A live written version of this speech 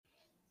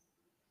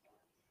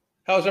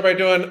How's everybody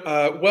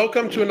doing?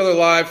 Welcome to another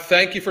live.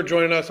 Thank you for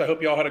joining us. I hope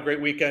you all had a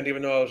great weekend,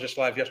 even though I was just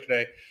live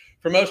yesterday.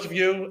 For most of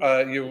you,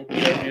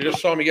 you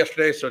just saw me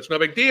yesterday, so it's no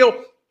big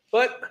deal.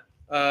 But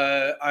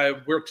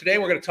today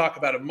we're going to talk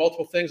about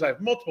multiple things. I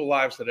have multiple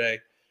lives today,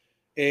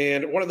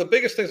 and one of the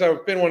biggest things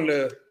I've been wanting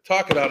to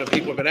talk about, and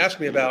people have been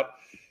asking me about,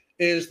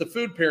 is the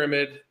food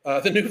pyramid,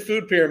 the new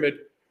food pyramid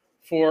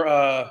for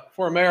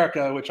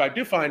America, which I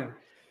do find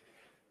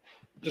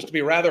just to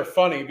be rather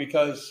funny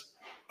because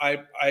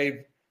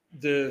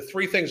the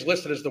three things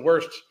listed as the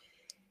worst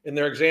in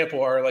their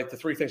example are like the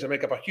three things that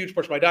make up a huge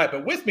portion of my diet.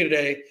 But with me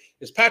today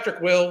is Patrick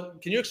Will.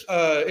 Can you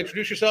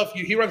introduce yourself?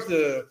 He runs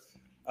the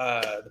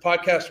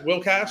podcast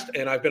WillCast,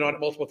 and I've been on it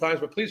multiple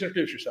times, but please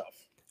introduce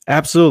yourself.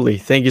 Absolutely.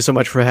 Thank you so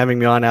much for having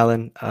me on,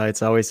 Alan.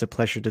 It's always a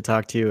pleasure to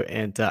talk to you,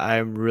 and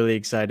I'm really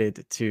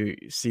excited to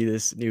see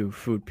this new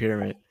food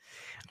pyramid.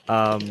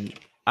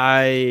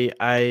 I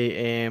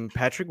am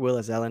Patrick Will,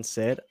 as Alan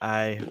said.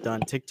 I have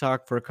done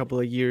TikTok for a couple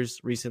of years.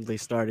 Recently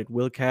started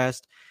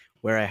WillCast,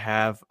 where I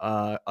have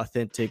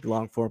authentic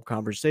long-form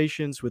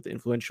conversations with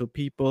influential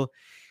people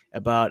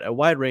about a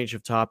wide range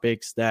of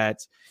topics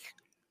that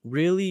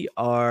really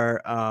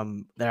are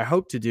that I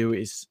hope to do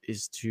is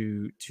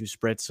to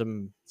spread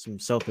some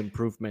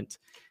self-improvement.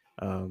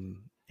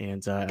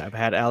 And I've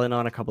had Alan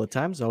on a couple of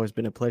times. It's always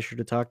been a pleasure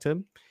to talk to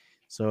him.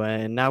 So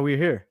and now we're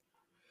here.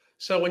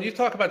 So when you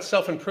talk about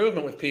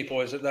self-improvement with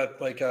people, is it that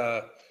like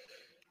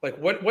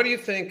what do you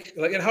think?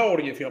 Like, and how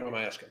old are you, if you don't mind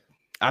my asking?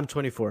 I'm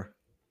 24.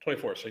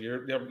 24. So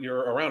you're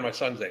around my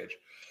son's age.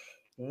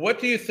 What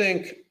do you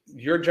think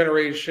your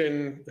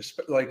generation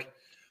like?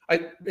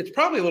 It's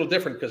probably a little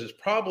different because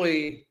it's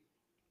probably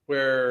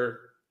where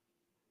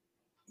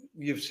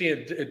you've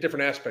seen a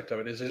different aspect of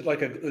it. Is it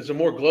like is a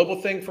more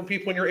global thing for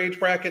people in your age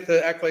bracket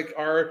to act like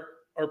our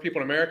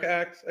people in America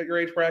act at your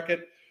age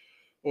bracket?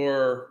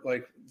 Or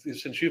like,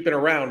 since you've been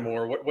around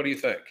more, what do you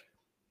think?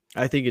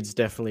 I think it's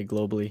definitely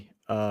globally.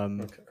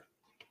 Okay.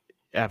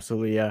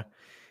 Absolutely, yeah.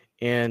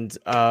 And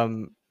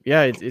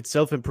yeah, it's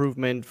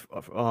self-improvement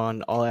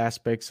on all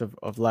aspects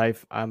of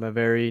life. I'm a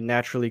very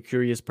naturally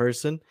curious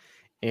person.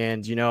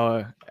 And,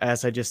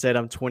 as I just said,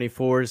 I'm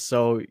 24.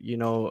 So,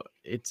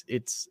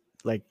 it's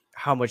like,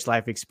 how much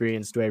life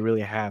experience do I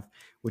really have?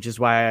 Which is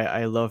why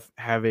I love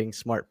having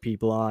smart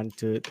people on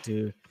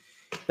that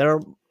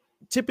are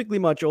typically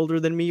much older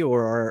than me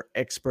or are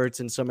experts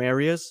in some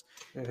areas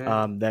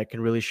that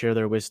can really share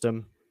their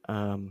wisdom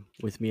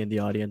with me and the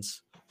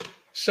audience.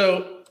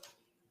 So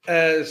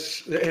and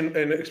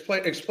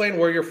explain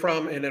where you're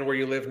from and then where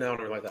you live now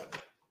and like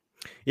that.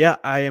 Yeah,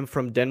 I am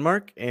from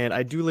Denmark, and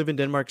I do live in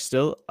Denmark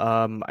still.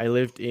 I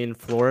lived in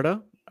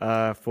Florida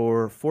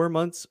for 4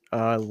 months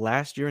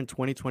last year in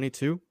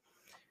 2022.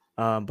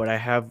 But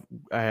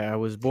I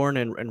was born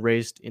and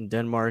raised in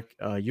Denmark,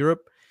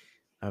 Europe,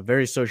 a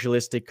very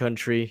socialistic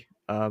country.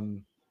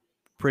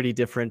 Pretty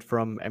different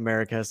from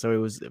America, so it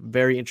was a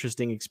very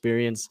interesting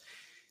experience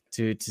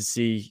to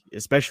see,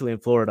 especially in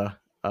Florida.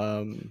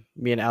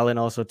 Me and Alan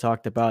also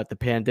talked about the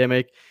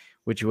pandemic,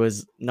 which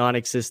was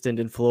non-existent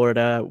in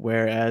Florida,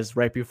 whereas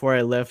right before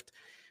I left,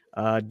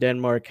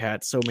 Denmark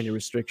had so many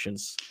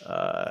restrictions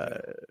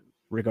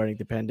regarding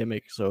the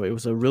pandemic. So it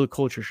was a real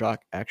culture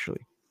shock,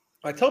 actually.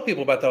 I tell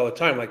people about that all the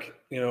time. Like,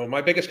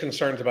 my biggest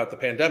concerns about the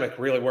pandemic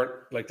really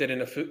they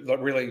didn't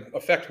really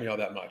affect me all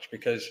that much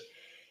because,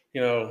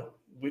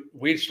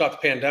 we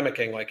stopped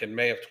pandemicing like in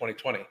May of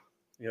 2020,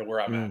 where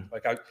I'm at.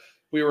 Like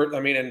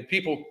and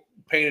people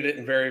painted it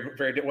in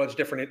it was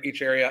different in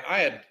each area.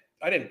 I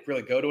didn't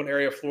really go to an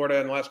area of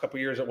Florida in the last couple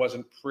of years. It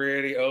wasn't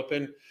pretty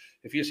open.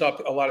 If you saw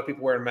a lot of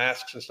people wearing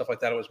masks and stuff like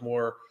that, it was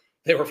more,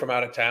 they were from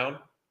out of town,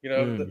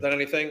 than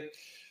anything.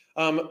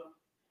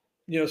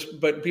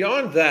 But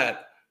beyond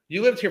that,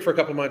 you lived here for a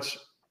couple of months.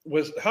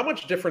 How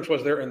much difference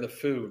was there in the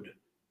food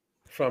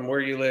from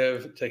where you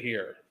live to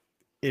here?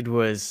 It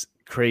was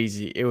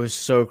crazy. It was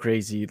so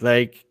crazy.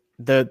 Like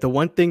the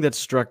one thing that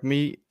struck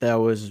me that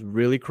was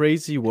really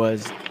crazy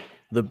was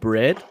the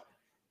bread.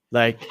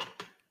 Like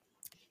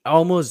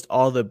almost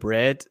all the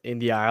bread in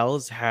the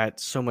aisles had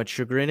so much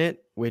sugar in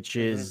it, which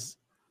is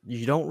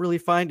you don't really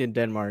find in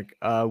Denmark.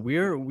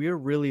 We're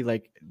really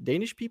like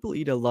Danish people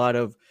eat a lot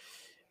of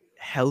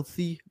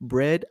healthy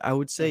bread, I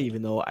would say,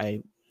 even though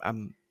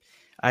I'm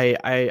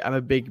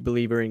a big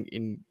believer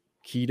in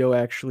keto,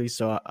 actually,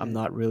 so I'm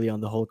not really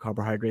on the whole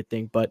carbohydrate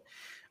thing, but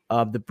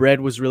the bread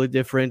was really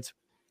different.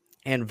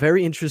 And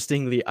very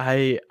interestingly,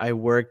 I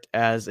worked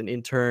as an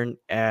intern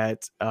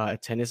at a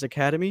tennis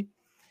academy,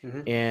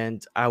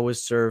 and I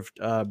was served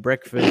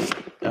breakfast,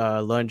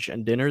 lunch,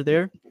 and dinner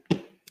there.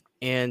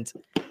 And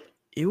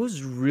it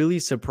was really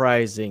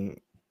surprising,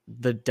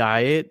 the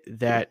diet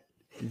that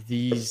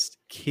these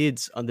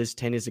kids on this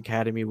tennis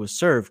academy was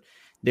served.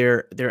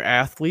 They're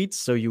athletes,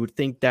 so you would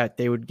think that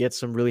they would get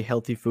some really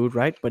healthy food,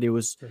 right? But it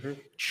was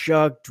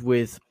chugged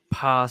with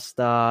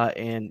pasta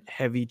and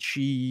heavy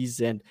cheese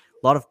and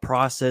a lot of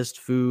processed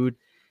food,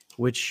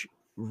 which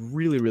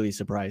really, really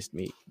surprised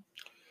me.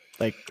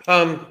 Like,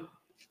 and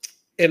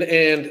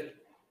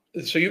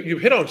so you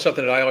hit on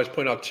something that I always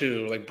point out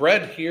too. Like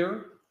bread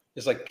here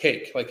is like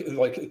cake.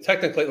 Like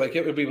technically, like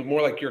it would be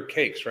more like your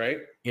cakes, right?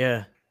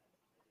 Yeah.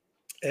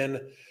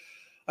 And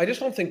I just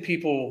don't think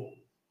people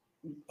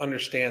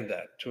understand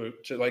that to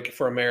like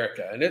for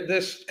America. And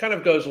this kind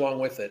of goes along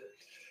with it.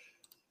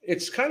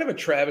 It's kind of a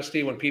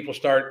travesty when people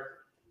start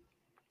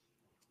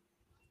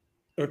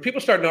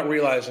not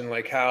realizing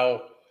like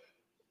how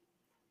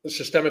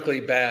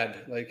systemically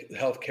bad like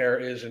healthcare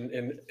is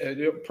in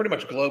pretty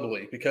much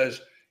globally,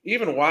 because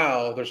even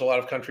while there's a lot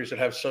of countries that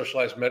have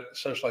socialized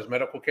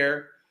medical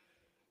care,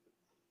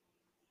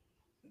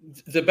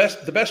 the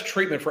best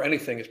treatment for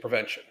anything is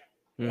prevention.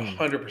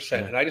 100%.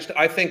 Yeah. And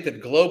I think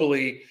that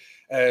globally,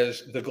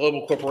 as the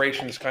global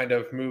corporations kind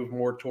of move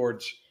more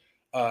towards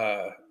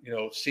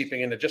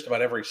seeping into just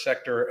about every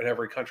sector and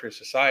every country of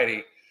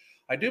society,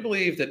 I do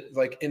believe that,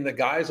 like, in the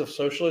guise of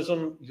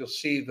socialism, you'll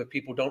see that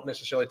people don't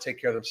necessarily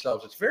take care of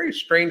themselves. It's very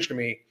strange to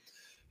me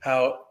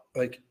how,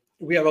 like,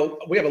 we have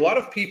a lot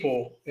of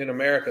people in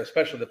America,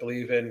 especially, that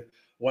believe in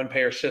one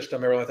payer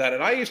system, everything like that.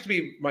 And I used to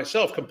be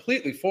myself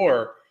completely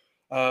for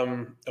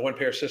a one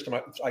payer system.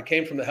 I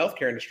came from the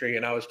healthcare industry,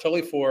 and I was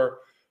totally for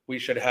we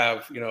should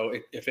have,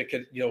 if it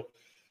could,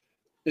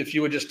 if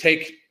you would just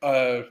take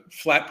a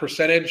flat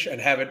percentage and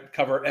have it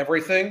cover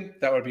everything,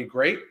 that would be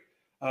great.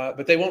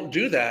 But they won't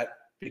do that,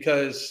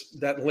 because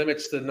that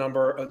limits the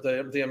number of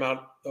the amount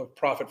of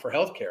profit for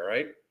healthcare,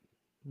 right?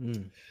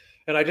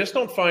 And I just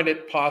don't find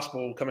it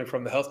possible, coming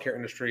from the healthcare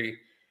industry,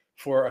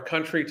 for a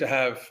country to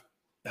have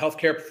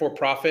healthcare for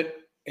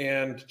profit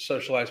and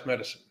socialized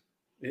medicine.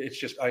 It's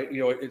just,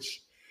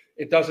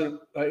 it doesn't,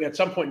 at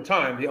some point in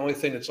time, the only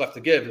thing that's left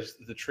to give is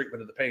the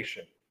treatment of the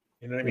patient.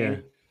 You know what I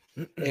mean?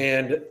 Yeah.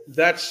 And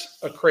that's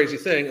a crazy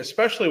thing,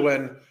 especially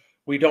when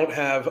we don't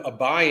have a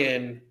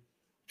buy-in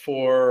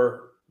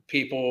for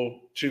people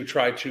to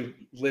try to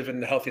live in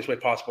the healthiest way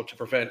possible to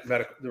prevent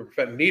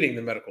needing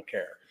the medical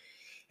care.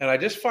 And I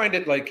just find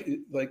it like,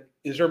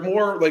 is there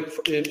more, like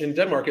in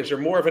Denmark, is there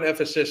more of an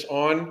emphasis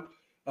on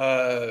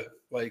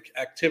like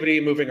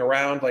activity, moving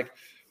around? Like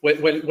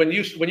when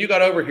you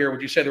got over here,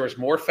 would you say there was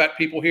more fat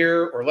people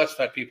here or less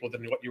fat people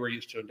than what you were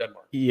used to in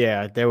Denmark?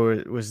 Yeah, there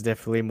was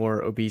definitely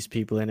more obese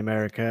people in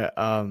America.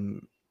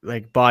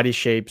 Like body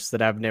shapes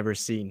that I've never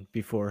seen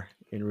before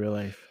in real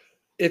life.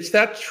 It's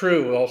that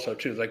true also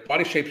too. Like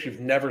body shapes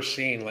you've never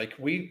seen. Like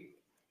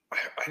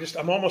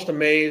I'm almost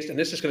amazed, and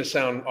this is going to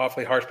sound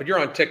awfully harsh, but you're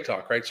on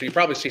TikTok, right? So you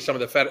probably see some of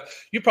the fat.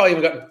 You probably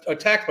even got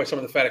attacked by some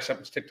of the fat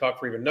acceptance TikTok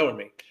for even knowing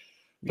me.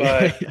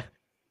 But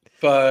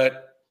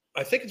but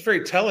I think it's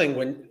very telling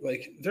when,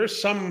 like,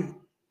 there's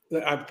some.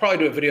 I'll probably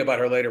do a video about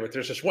her later, but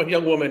there's this one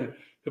young woman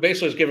who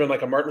basically is given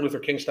like a Martin Luther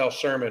King style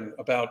sermon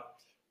about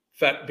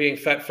being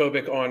fat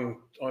phobic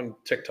on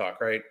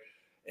TikTok, right?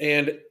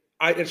 And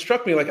it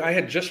struck me, like, I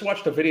had just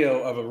watched a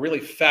video of a really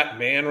fat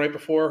man right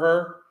before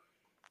her,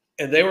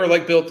 and they were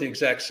like built the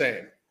exact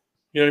same.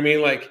 You know what I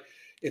mean? Like,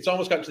 it's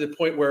almost gotten to the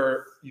point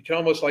where you can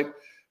almost, like,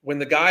 when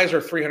the guys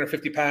are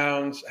 350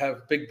 pounds,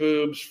 have big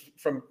boobs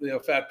from,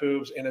 fat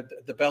boobs, and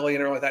the belly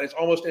and everything like that, it's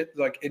almost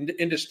like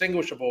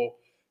indistinguishable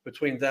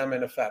between them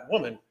and a fat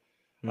woman.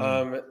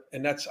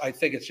 And I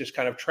think it's just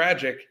kind of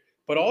tragic,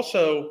 but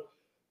also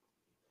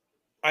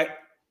I'm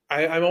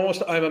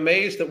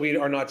amazed that we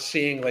are not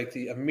seeing like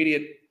the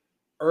immediate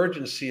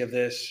urgency of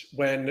this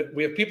when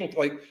we have people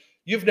like,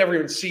 you've never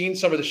even seen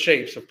some of the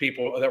shapes of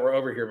people that were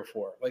over here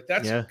before. Like,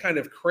 that's kind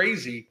of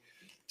crazy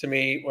to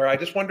me, where I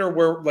just wonder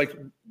where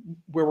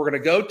we're going to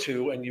go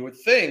to. And you would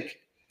think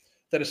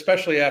that,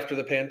 especially after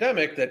the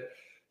pandemic, that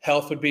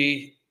health would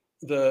be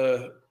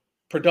the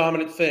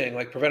predominant thing,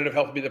 like preventative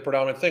health would be the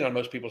predominant thing on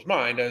most people's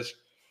mind, as,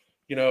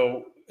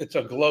 it's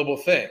a global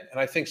thing. And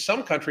I think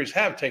some countries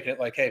have taken it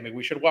like, hey, maybe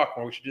we should walk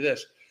more, we should do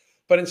this.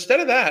 But instead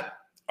of that,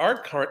 our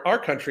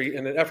country,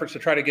 in the efforts to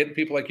try to get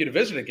people like you to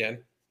visit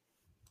again,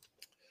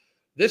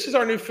 this is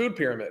our new food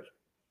pyramid.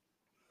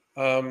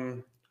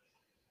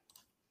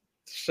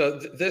 So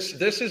this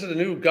is the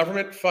new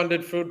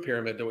government-funded food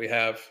pyramid that we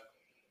have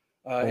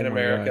in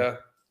America. God.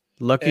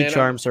 Lucky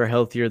Charms are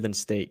healthier than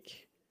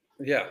steak.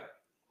 Yeah.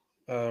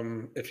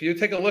 If you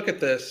take a look at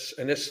this,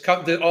 and this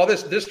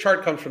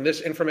chart comes from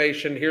this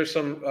information. Here's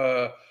some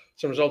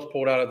results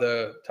pulled out of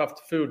the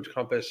Tough Food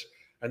Compass,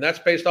 and that's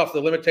based off the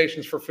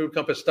Limitations for Food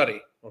Compass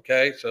study.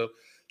 Okay, so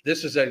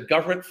this is a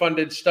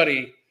government-funded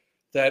study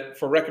that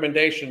for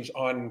recommendations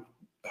on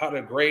how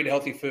to grade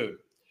healthy food.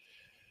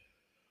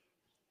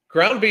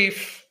 Ground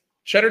beef,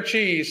 cheddar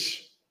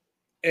cheese,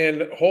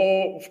 and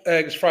whole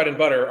eggs fried in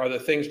butter are the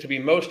things to be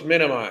most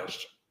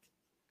minimized.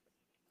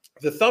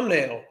 The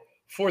thumbnail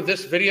for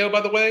this video, by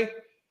the way,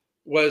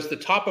 was the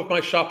top of my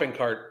shopping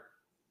cart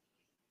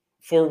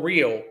for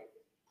real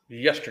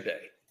yesterday.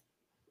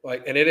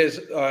 And it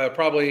is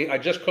probably, I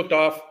just cooked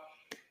off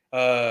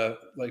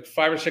like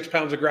 5 or 6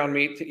 pounds of ground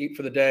meat to eat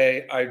for the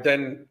day. I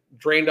then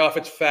drained off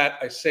its fat.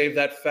 I saved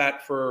that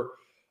fat for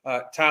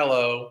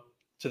tallow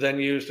to then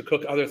use to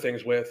cook other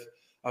things with.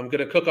 I'm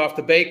going to cook off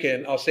the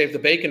bacon. I'll save the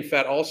bacon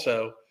fat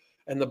also.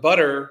 And the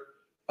butter,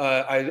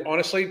 I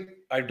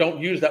don't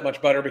use that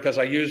much butter because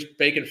I use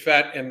bacon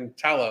fat and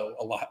tallow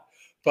a lot.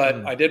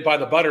 But I did buy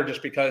the butter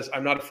just because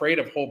I'm not afraid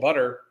of whole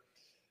butter.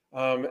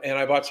 And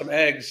I bought some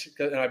eggs,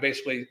 and I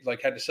basically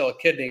like had to sell a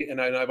kidney,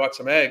 and I bought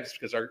some eggs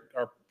because our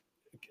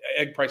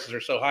egg prices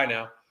are so high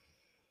now.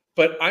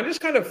 But I'm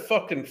just kind of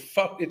fucking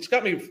fucked.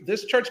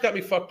 This chart's got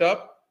me fucked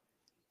up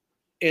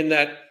in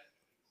that.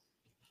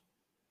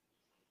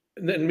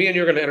 And then me and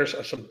you are going to enter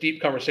some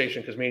deep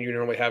conversation because me and you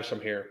normally have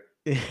some here.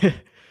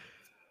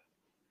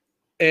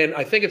 And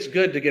I think it's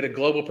good to get a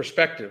global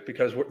perspective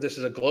because this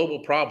is a global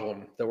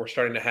problem that we're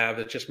starting to have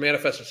that just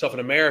manifests itself in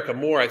America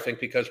more, I think,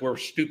 because we're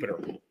stupider.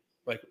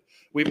 Like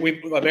we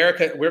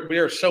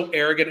are so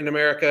arrogant in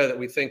America that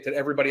we think that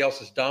everybody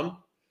else is dumb.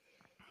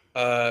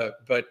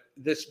 But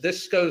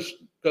this goes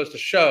to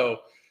show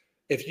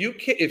if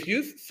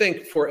you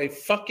think for a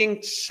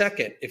fucking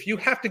second, if you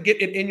have to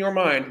get it in your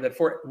mind that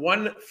for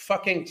one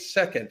fucking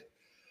second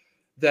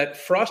that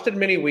Frosted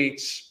Mini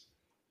Wheats,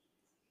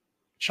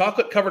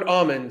 chocolate covered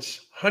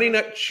almonds, Honey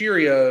Nut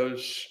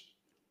Cheerios,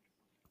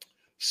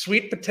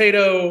 sweet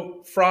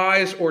potato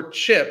fries or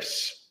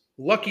chips,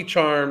 Lucky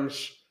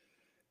Charms,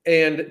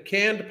 and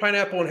canned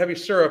pineapple and heavy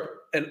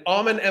syrup and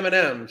almond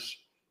M&Ms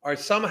are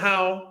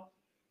somehow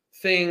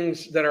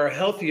things that are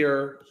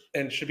healthier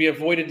and should be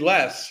avoided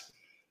less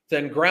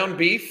than ground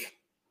beef.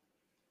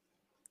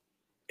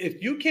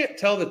 If you can't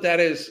tell that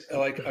is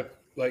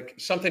like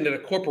something that a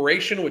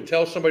corporation would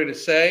tell somebody to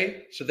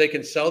say so they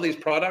can sell these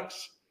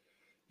products,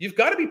 you've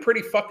got to be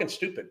pretty fucking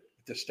stupid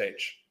at this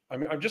stage. I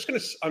mean,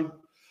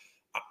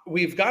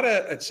 we've got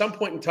to, at some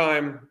point in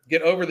time,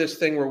 get over this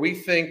thing where we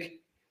think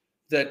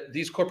that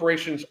these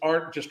corporations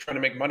aren't just trying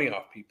to make money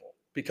off people,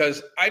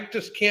 because I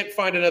just can't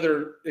find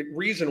another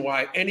reason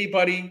why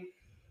anybody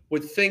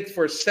would think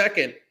for a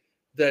second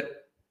that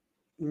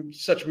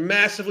such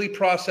massively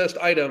processed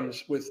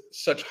items with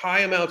such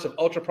high amounts of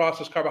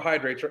ultra-processed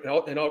carbohydrates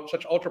and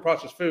such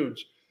ultra-processed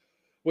foods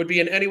would be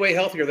in any way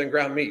healthier than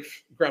ground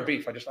beef. I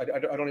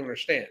don't even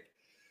understand.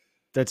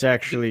 That's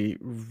actually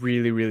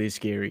really, really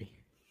scary.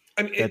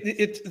 I mean,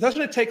 it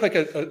doesn't take like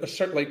a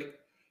certain, like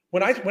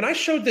when I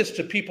showed this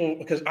to people,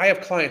 because I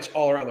have clients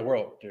all around the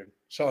world, dude.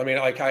 So I mean,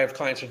 like I have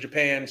clients in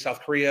Japan,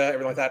 South Korea,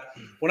 everything like that.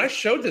 When I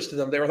showed this to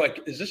them, they were like,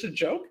 "Is this a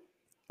joke?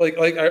 Like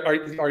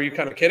are you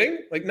kind of kidding?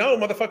 Like, no,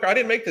 motherfucker, I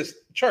didn't make this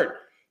chart.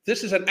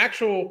 This is an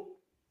actual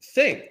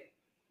thing."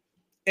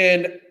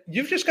 And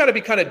you've just got to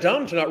be kind of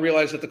dumb to not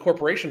realize that the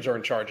corporations are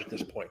in charge at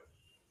this point.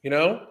 You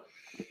know,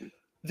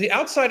 the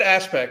outside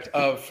aspect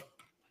of,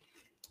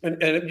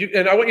 and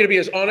I want you to be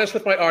as honest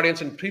with my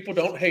audience, and people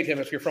don't hate him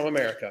if you're from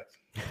America,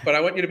 but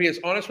I want you to be as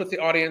honest with the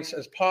audience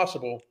as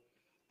possible.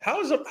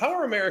 How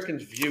are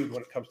Americans viewed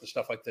when it comes to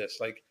stuff like this?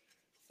 Like,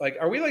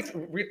 are we like,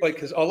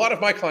 because a lot of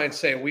my clients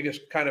say we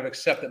just kind of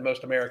accept that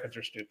most Americans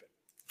are stupid,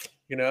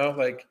 you know,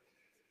 like,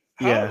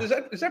 is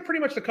that pretty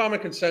much the common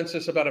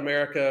consensus about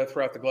America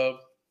throughout the globe?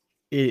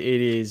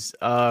 It is.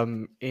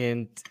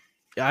 And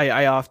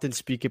I often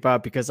speak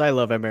about, because I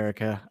love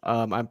America.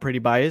 I'm pretty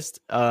biased.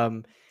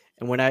 And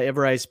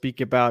whenever I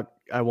speak about,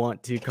 I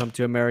want to come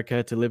to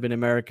America, to live in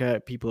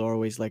America, people are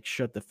always like,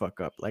 shut the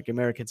fuck up. Like,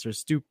 Americans are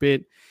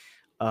stupid.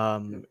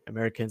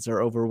 Americans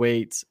are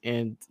overweight.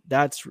 And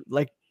that's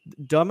like,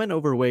 dumb and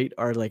overweight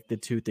are like the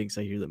two things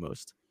I hear the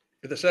most.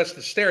 That's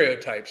the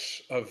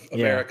stereotypes of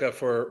America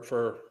for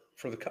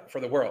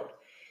the world.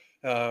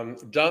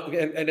 Dumb,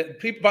 and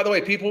people, by the way,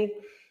 people,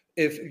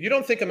 if you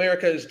don't think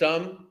America is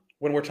dumb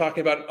when we're talking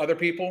about other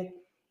people,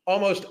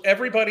 almost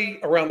everybody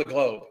around the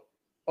globe,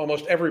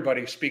 almost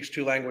everybody speaks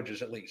two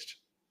languages at least.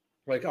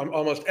 Like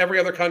almost every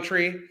other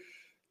country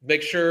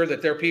makes sure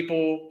that their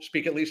people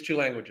speak at least two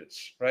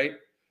languages, right?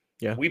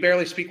 Yeah. We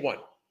barely speak one.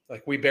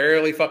 Like, we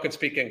barely fucking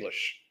speak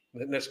English.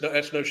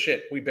 That's no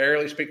shit. We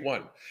barely speak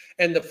one.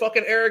 And the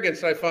fucking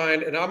arrogance that I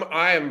find, and I'm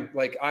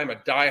a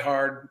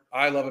diehard,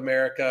 I love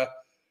America,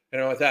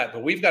 and all like that.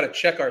 But we've got to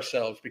check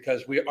ourselves,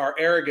 because our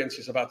arrogance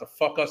is about to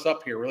fuck us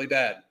up here really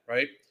bad,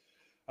 right?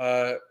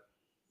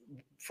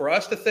 For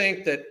us to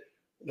think that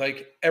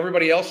like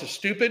everybody else is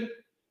stupid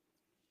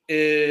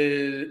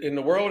in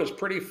the world is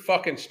pretty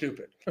fucking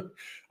stupid.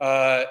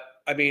 I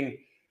mean,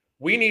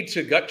 we need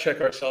to gut check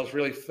ourselves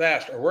really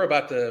fast, or we're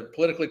about to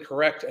politically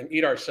correct and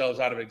eat ourselves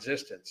out of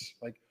existence.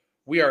 Like,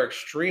 we are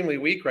extremely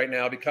weak right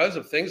now because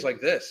of things like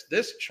this.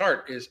 This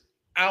chart is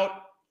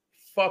out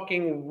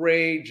fucking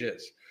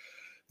rageous.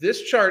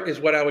 This chart is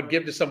what I would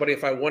give to somebody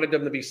if I wanted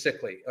them to be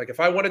sickly. Like, if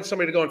I wanted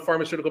somebody to go on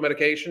pharmaceutical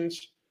medications,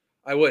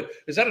 I would.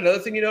 Is that another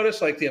thing you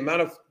notice? Like, the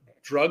amount of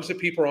drugs that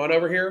people are on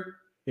over here?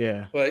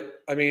 Yeah. Like,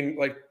 I mean,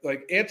 like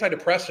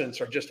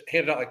antidepressants are just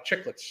handed out like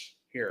chiclets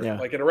here. Yeah.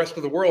 Like, in the rest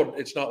of the world,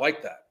 it's not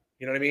like that.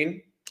 You know what I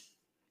mean?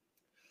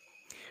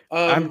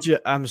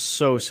 I'm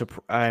so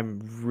surprised. I'm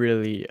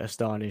really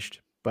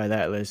astonished by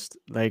that list.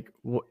 Like,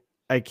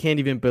 I can't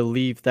even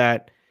believe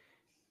that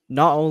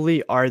not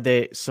only are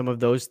they some of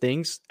those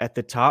things at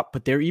the top,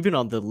 but they're even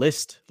on the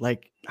list.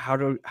 Like, how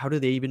do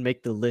they even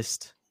make the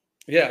list?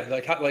 Yeah,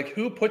 like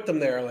who put them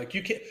there? Like,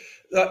 you can't.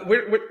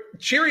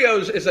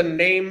 Cheerios is a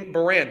name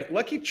brand.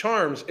 Lucky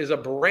Charms is a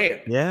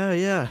brand.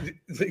 Yeah.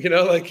 You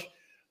know, like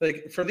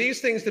for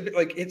these things to be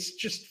like, it's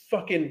just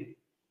fucking.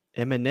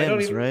 I don't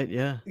M&Ms, even. right?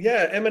 Yeah.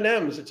 Yeah,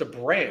 M&Ms. It's a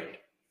brand.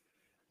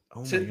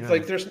 Oh So my god.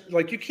 like there's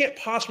like you can't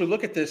possibly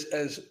look at this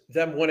as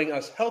them wanting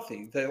us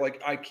healthy. They like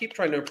I keep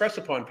trying to impress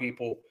upon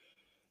people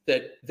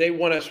that they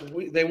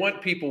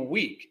want people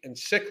weak and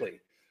sickly.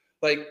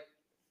 Like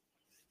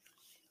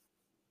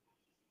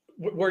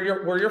where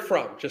you're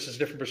from, just as a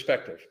different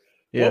perspective.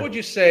 What Yeah. would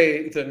you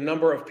say the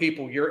number of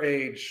people your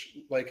age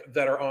like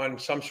that are on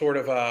some sort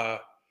of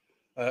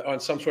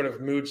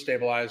mood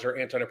stabilizer,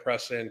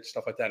 antidepressant,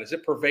 stuff like that? Is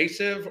it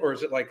pervasive or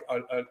is it like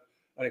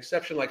an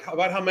exception? Like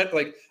how many,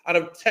 like out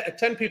of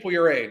 10 people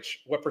your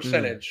age, what Mm.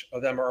 percentage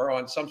of them are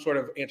on some sort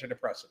of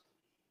antidepressant?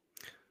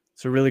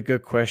 It's a really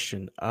good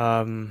question.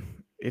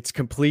 It's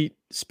complete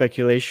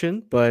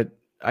speculation, but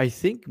I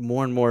think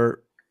more and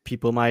more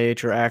people my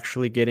age are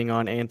actually getting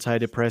on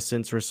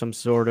antidepressants or some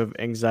sort of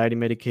anxiety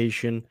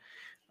medication.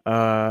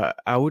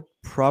 I would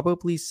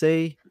probably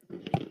say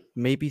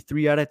maybe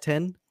 3 out of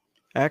 10,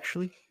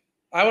 actually.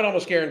 I would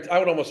almost guarantee,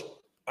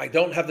 I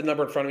don't have the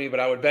number in front of me, but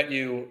I would bet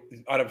you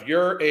out of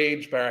your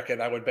age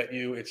bracket, I would bet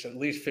you it's at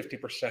least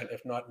 50%,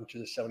 if not into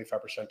the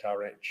 75 percentile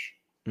range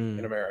in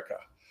Mm. America.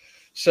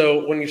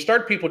 So when you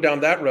start people down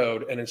that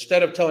road, and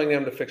instead of telling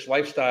them to fix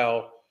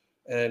lifestyle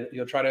and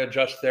try to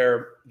adjust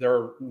their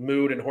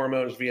mood and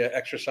hormones via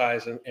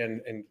exercise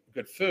and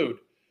good food,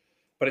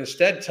 but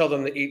instead tell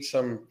them to eat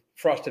some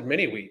frosted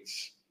mini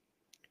wheats,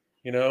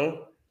 you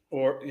know,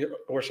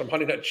 or some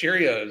honey nut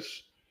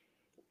Cheerios.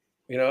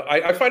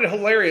 I find it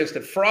hilarious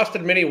that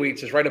frosted mini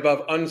wheats is right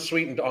above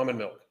unsweetened almond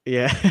milk.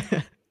 Yeah.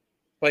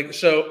 Like,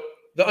 so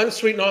the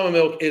unsweetened almond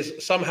milk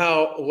is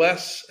somehow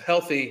less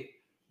healthy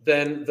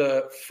than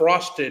the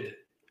frosted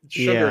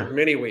Yeah. sugared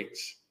mini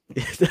wheats.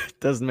 That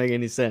doesn't make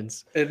any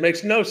sense. It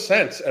makes no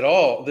sense at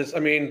all. I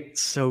mean,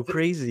 It's so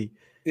crazy.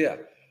 yeah.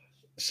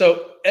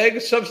 So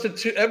egg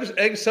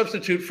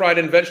substitute fried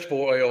in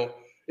vegetable oil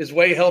is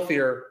way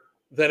healthier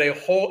than a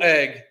whole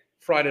egg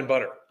fried in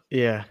butter.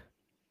 Yeah.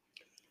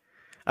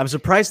 I'm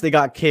surprised they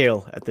got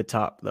kale at the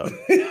top though.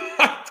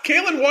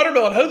 Kale and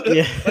watermelon,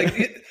 Yeah.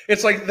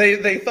 it's like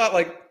they thought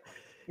like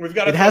we've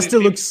got to It tell has these to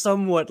look people.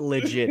 somewhat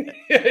legit,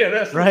 Yeah,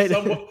 that's right?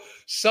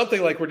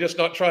 something like we're just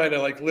not trying to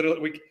like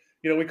literally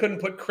we couldn't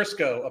put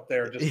Crisco up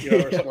there just or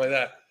Yeah. something like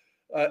that.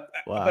 But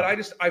Wow.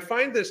 I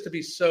find this to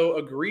be so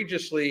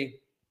egregiously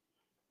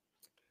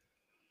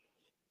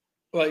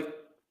like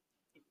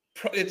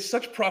it's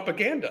such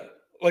propaganda.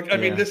 Like I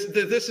mean Yeah.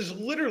 this is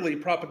literally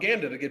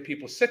propaganda to get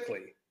people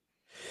sickly.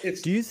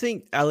 It's Do you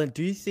think, Alan,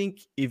 do you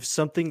think if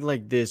something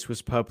like this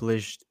was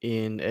published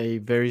in a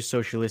very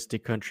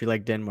socialistic country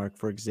like Denmark,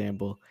 for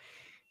example,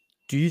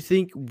 do you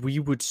think we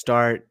would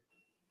start,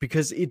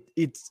 because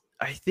it's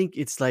I think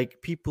it's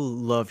like people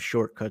love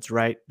shortcuts,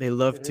 right? They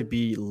love to Mhm.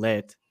 be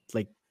led.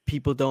 Like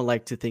people don't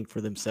like to think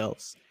for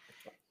themselves.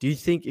 Do you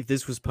think if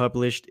this was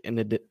published in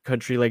a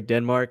country like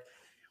Denmark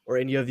or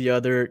any of the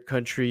other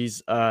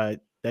countries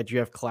that you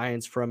have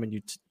clients from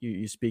and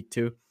you speak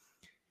to,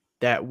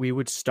 that we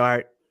would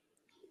start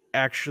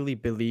actually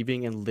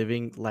believing and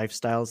living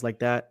lifestyles like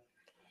that?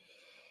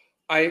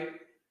 I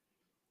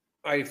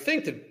I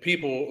think that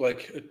people,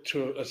 like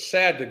to a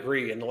sad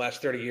degree, in the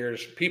last 30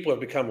 years, people have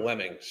become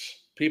lemmings.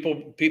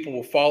 People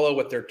will follow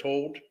what they're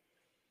told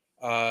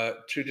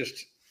to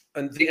just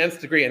the nth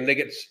degree, and they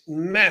get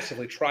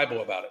massively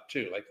tribal about it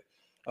too.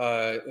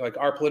 Like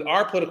our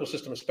political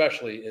system,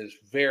 especially, is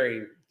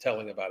very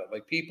telling about it.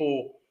 Like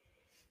people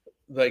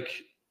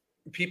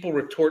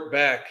retort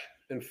back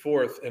and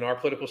forth in our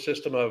political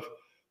system of,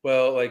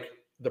 well, like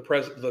the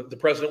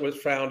president was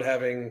found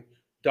having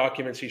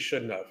documents he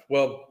shouldn't have.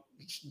 Well,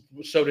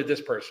 so did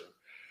this person.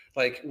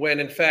 Like when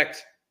in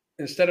fact,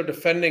 instead of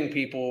defending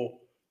people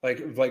like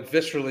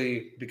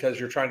viscerally because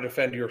you're trying to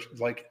defend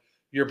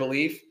your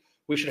belief,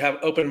 we should have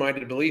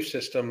open-minded belief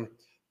system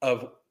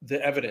of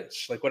the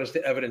evidence. Like what does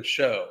the evidence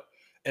show?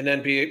 And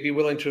then be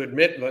willing to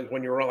admit like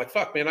when you're wrong. Like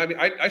fuck, man,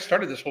 I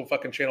started this whole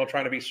fucking channel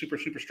trying to be super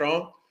super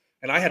strong,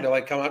 and I had to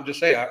like come out and just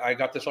say I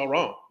got this all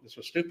wrong. This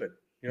was stupid.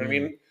 You know what I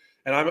Mm, mean?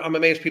 And I'm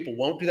amazed people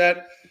won't do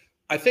that.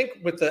 I think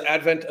with the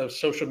advent of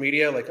social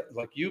media,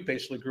 like you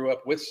basically grew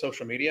up with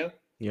social media,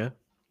 yeah.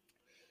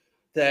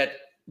 that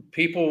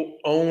people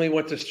only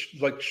want to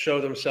like show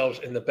themselves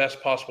in the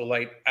best possible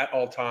light at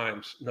all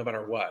times, no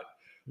matter what.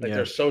 Like Yeah.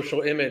 their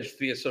social image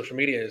via social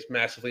media is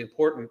massively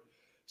important,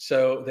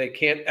 so they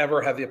can't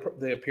ever have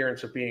the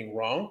appearance of being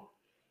wrong.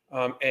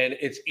 And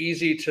it's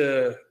easy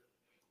to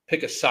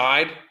pick a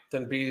side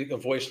than be a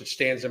voice that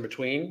stands in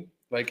between.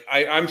 Like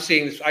I'm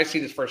seeing this, I see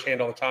this firsthand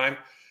all the time.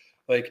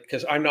 Like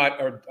because I'm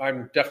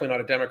definitely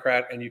not a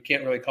Democrat, and you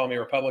can't really call me a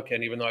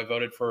Republican, even though I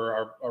voted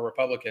for our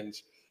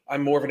Republicans.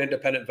 I'm more of an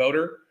independent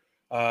voter,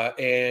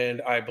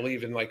 and I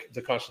believe in like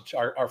the Constitution,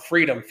 our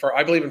freedom.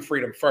 I believe in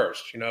freedom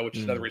first, which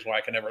is another Mm, reason why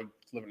I can never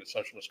live in a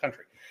socialist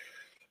country.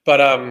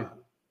 But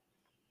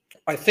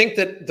I think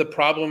that the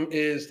problem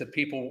is that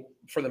people,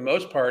 for the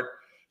most part,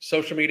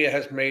 social media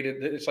has made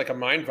it's like a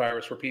mind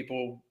virus where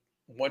people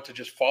want to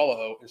just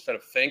follow instead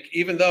of think.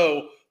 Even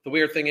though the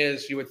weird thing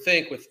is, you would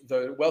think with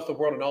the wealth of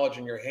world of knowledge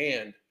in your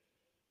hand,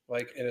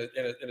 like in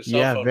a cell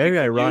Yeah, phone. very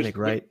ironic,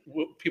 right?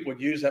 People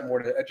would use that more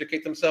to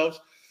educate themselves.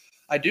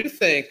 I do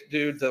think,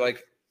 dude, that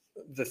like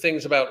the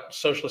things about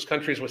socialist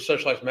countries with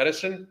socialized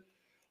medicine,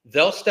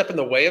 they'll step in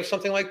the way of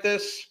something like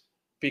this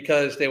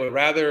because they would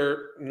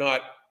rather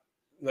not,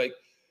 like,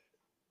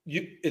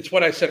 it's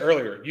what I said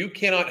earlier. You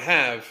cannot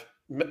have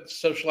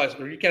socialized,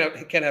 or you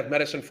can't have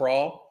medicine for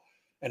all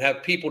and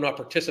have people not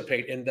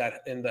participate in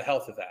the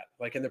health of that,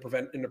 like in the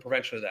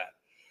prevention of that,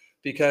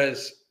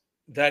 because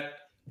that,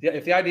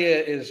 if the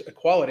idea is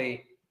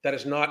equality, that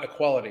is not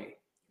equality.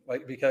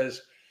 Like,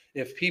 because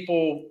if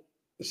people,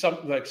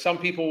 some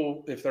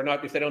people, if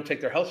they don't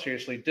take their health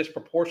seriously,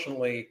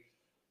 disproportionately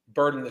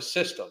burden the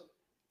system.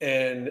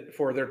 And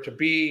for there to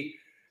be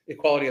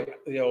equality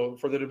of,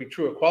 for there to be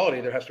true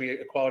equality, there has to be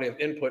equality of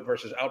input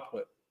versus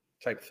output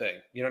type thing.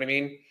 You know what I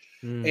mean?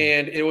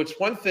 And it was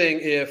one thing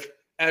if,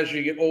 as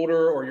you get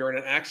older or you're in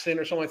an accident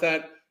or something like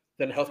that,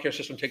 then the healthcare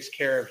system takes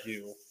care of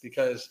you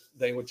because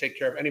they would take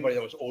care of anybody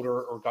that was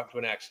older or got to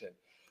an accident.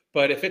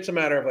 But if it's a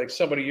matter of like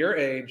somebody your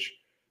age,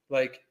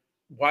 like,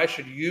 why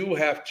should you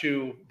have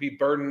to be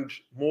burdened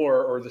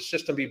more, or the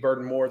system be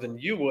burdened more than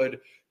you would?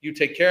 You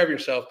take care of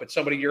yourself, but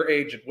somebody your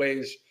age that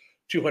weighs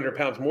 200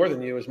 pounds more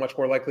than you is much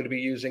more likely to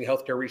be using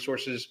healthcare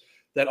resources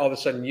that all of a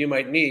sudden you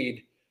might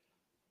need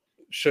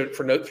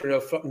for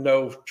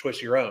no choice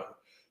of your own.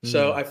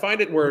 So I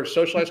find it where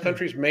socialized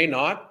countries may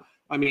not.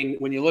 I mean,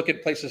 when you look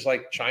at places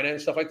like China and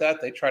stuff like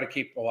that, they try to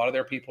keep a lot of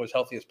their people as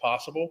healthy as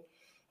possible.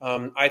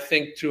 I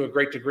think to a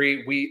great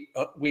degree, we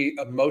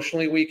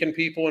emotionally weaken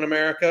people in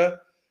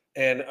America,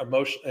 and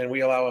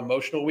we allow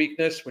emotional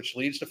weakness, which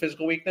leads to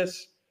physical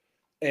weakness.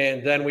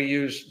 And then we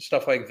use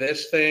stuff like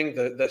this thing,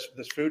 this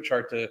food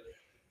chart, to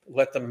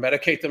let them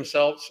medicate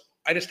themselves.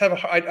 I just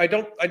have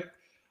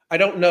I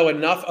don't know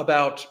enough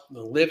about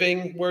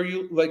living where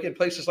you, like, in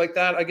places like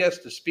that, I guess,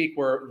 to speak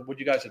where would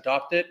you guys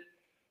adopt it.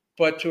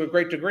 But to a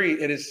great degree,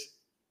 it is,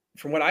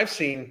 from what I've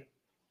seen,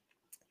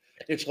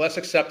 it's less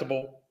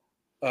acceptable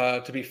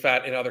to be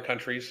fat in other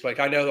countries. Like,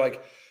 I know,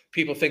 like,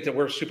 people think that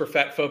we're super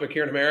fat phobic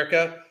here in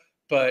America,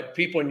 but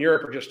people in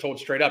Europe are just told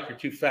straight up, you're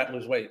too fat,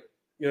 lose weight.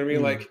 You know what I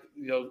mean? Like,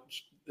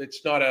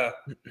 it's not a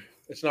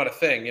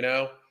thing,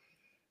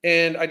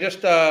 And I just,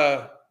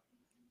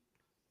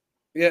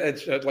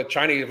 it's like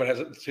China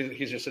even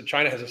he's just said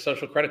China has a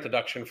social credit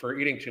deduction for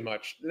eating too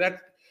much. That,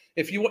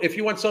 if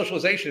you want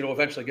socialization, it'll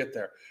eventually get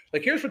there.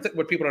 Like, here's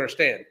what people don't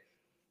understand.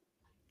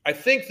 I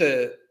think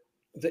the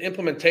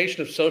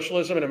implementation of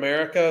socialism in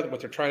America,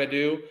 what they're trying to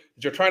do is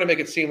they're trying to make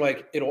it seem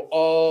like it'll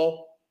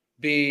all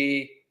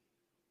be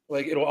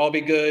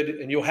good,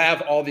 and you'll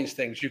have all these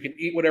things. You can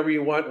eat whatever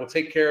you want. We'll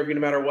take care of you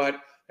no matter what,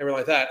 everything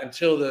like that,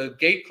 until the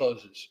gate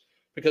closes.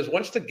 Because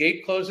once the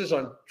gate closes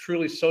on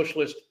truly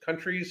socialist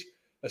countries,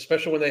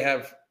 especially when they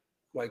have,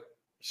 like,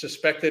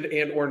 suspected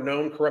and or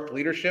known corrupt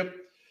leadership,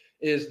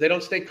 is they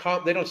don't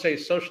stay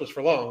socialist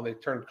for long. They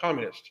turn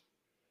communist,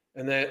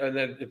 and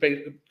then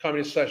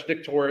communist /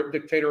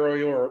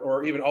 dictatorial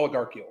or even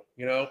oligarchical.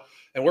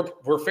 And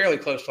we're fairly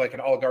close to like an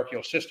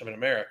oligarchical system in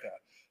America,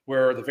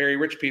 where the very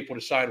rich people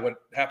decide what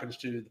happens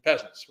to the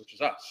peasants, which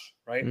is us,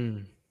 right?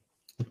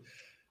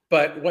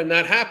 But when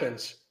that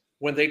happens,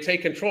 when they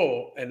take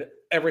control and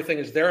everything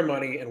is their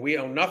money and we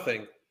own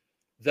nothing,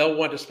 they'll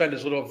want to spend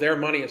as little of their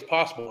money as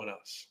possible on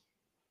us.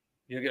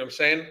 You get what I'm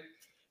saying?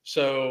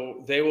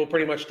 So they will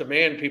pretty much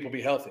demand people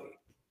be healthy,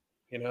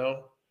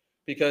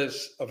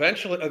 because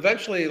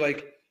eventually,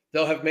 like,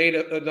 they'll have made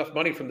enough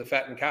money from the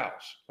fattened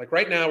cows. Like,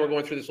 right now, we're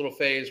going through this little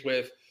phase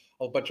with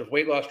a bunch of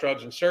weight loss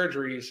drugs and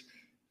surgeries.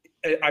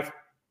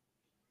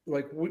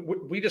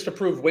 We just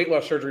approved weight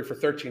loss surgery for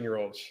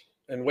 13-year-olds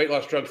and weight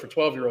loss drugs for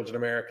 12-year-olds in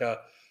America,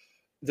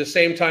 the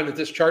same time that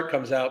this chart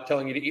comes out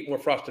telling you to eat more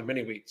frosted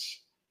mini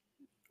wheats.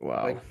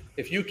 Wow. Like,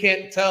 if you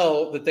can't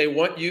tell that they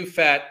want you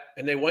fat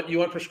and they want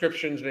you on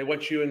prescriptions and they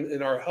want you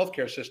in our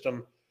healthcare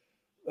system,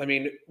 I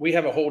mean, we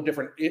have a whole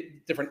different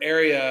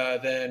area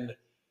than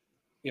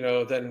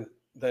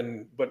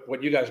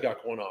what you guys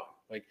got going on.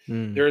 Like,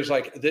 there's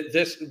like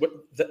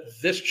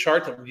this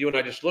chart that you and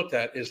I just looked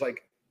at is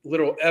like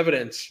literal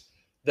evidence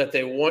that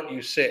they want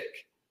you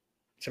sick,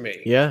 to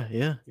me. Yeah.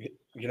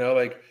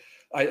 Like,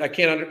 I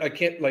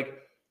can't, like,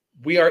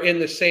 we are in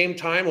the same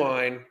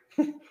timeline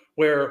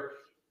where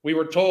we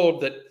were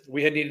told that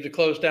we had needed to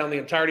close down the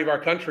entirety of our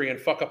country and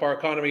fuck up our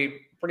economy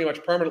pretty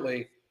much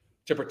permanently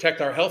to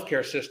protect our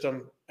healthcare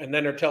system. And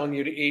then they're telling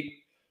you to eat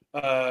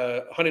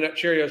Honey Nut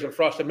Cheerios and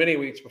Frosted Mini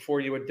Wheats before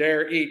you would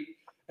dare eat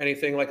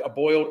anything like a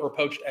boiled or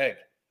poached egg.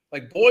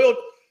 Like, boiled,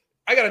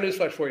 I got a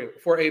newsflash for you.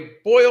 For a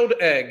boiled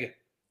egg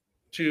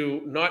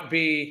to not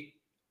be,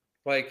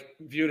 like,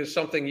 viewed as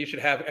something you should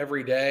have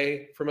every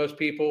day for most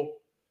people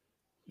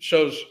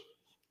shows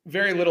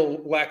very little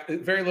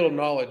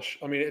knowledge.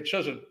 I mean, it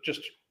shows a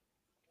just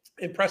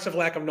impressive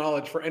lack of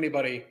knowledge for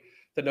anybody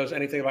that knows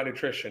anything about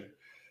nutrition.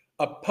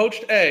 A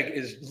poached egg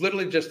is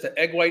literally just the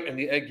egg white and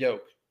the egg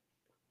yolk,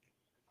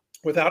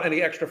 without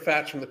any extra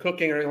fats from the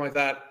cooking or anything like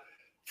that.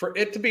 For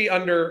it to be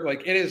under,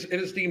 like, it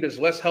is deemed as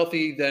less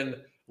healthy than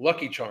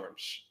Lucky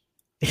Charms,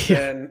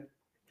 and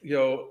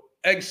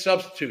egg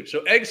substitute.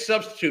 So egg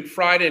substitute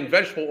fried in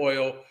vegetable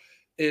oil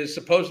is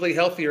supposedly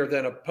healthier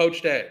than a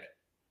poached egg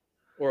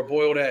or a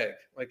boiled egg.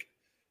 Like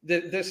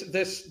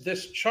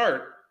this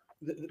chart,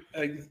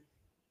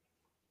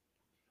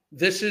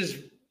 this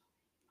is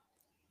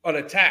an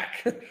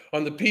attack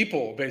on the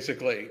people,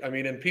 basically. I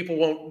mean, and people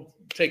won't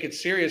take it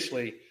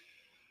seriously.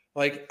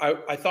 Like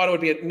I thought it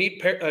would be a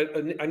neat.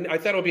 I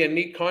thought it would be a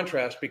neat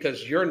contrast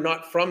because you're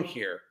not from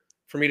here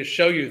for me to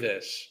show you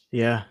this.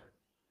 Yeah.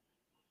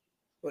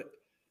 Like,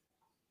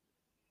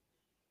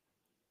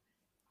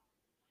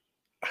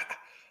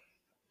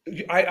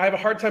 I have a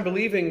hard time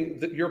believing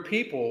that your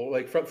people,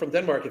 like from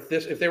Denmark,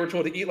 if they were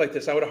told to eat like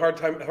this, I would have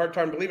a hard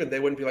time believing they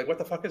wouldn't be like, what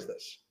the fuck is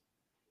this?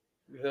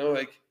 You know,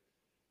 like.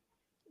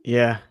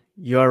 Yeah,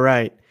 you're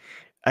right.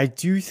 I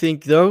do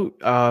think though,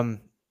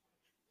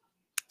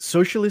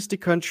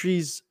 socialistic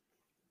countries,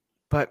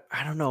 but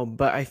I don't know,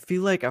 but I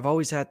feel like I've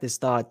always had this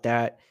thought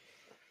that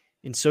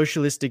in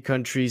socialistic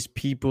countries,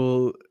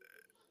 people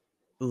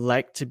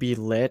like to be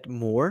led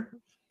more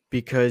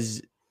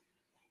because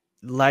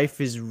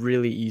life is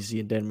really easy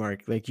in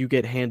Denmark. Like you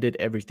get handed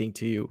everything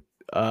to you.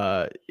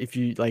 If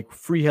you like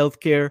free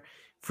healthcare,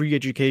 free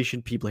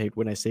education, people hate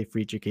when I say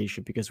free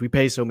education because we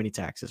pay so many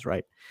taxes,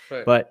 right?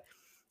 Right. But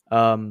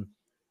I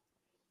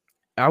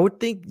would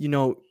think,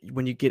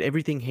 when you get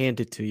everything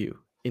handed to you,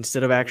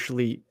 instead of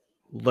actually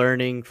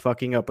learning,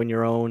 fucking up on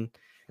your own,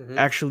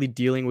 actually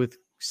dealing with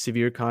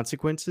severe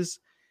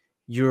consequences,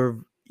 you're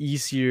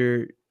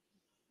easier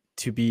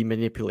to be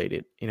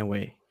manipulated in a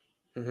way.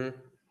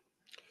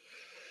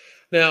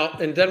 Now,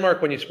 in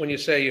Denmark, when you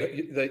say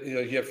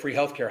you have free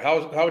healthcare,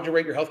 how would you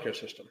rate your healthcare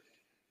system?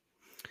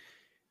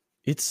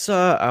 It's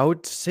I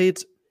would say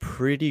it's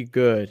pretty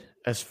good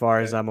as far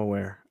as I'm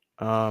aware.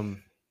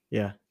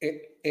 Yeah.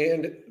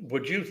 And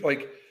would you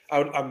like?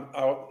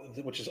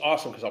 Which is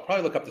awesome because I'll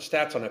probably look up the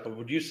stats on it. But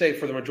would you say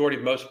for the majority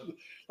of most,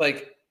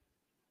 like,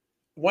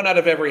 1 out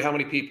of every how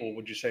many people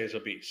would you say is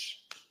obese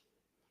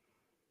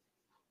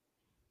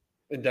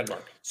in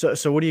Denmark? So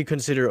what do you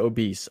consider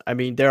obese? I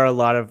mean, there are a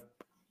lot of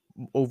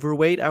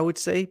overweight, I would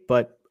say,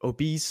 but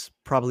obese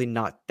probably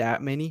not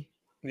that many.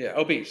 Yeah,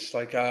 obese,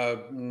 like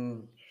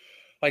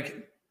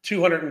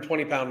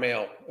 220-pound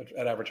male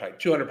at average height,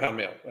 200-pound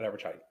male at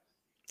average height.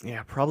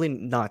 Yeah, probably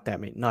not that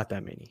many. Not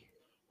that many.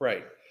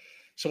 Right.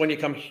 So when you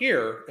come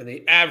here, and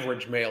the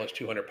average male is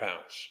 200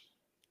 pounds,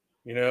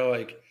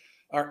 like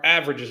our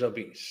average is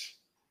obese.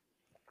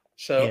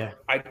 So yeah.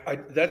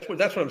 that's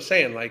what I'm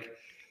saying. Like,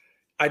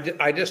 I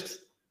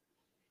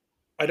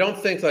don't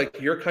think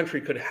like your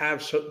country could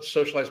have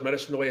socialized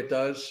medicine the way it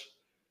does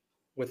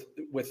with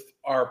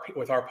our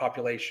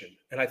population.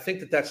 And I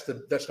think that's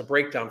the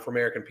breakdown for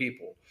American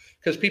people,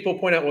 because people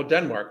point out, well,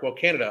 Denmark, well,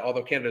 Canada,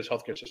 although Canada's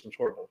healthcare system is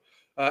horrible.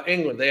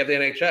 England, they have the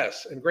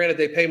NHS, and granted,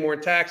 they pay more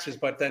in taxes,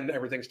 but then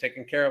everything's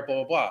taken care of,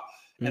 blah, blah,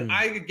 blah. And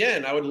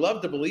I would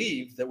love to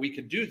believe that we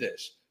could do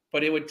this,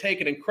 but it would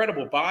take an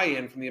incredible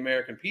buy-in from the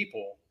American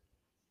people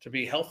to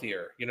be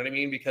healthier. You know what I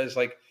mean? Because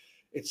like,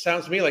 it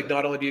sounds to me like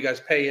not only do you guys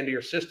pay into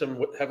your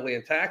system heavily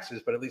in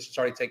taxes, but at least it's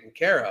already taken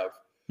care of.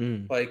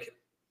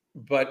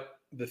 But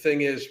the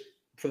thing is,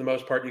 for the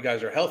most part, you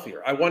guys are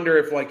healthier. I wonder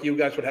if like you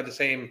guys would have the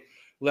same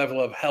level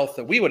of health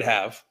that we would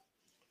have.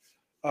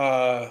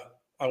 I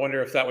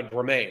wonder if that would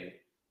remain.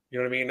 You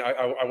know what I mean?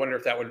 I wonder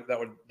if that would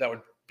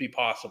be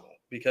possible,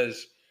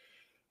 because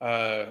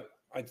I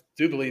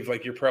do believe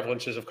like your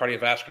prevalences of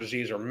cardiovascular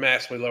disease are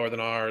massively lower than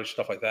ours,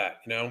 stuff like that.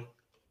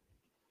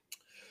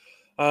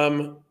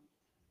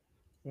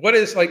 What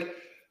is like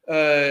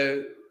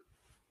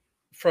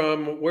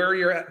from where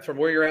you're at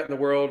in the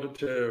world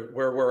to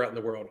where we're at in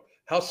the world?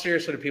 How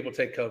seriously do people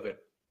take COVID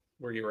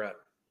where you were at?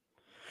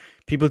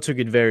 People took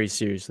it very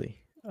seriously.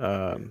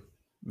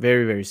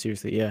 Very, very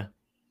seriously. Yeah.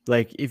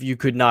 Like if you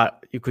could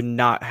not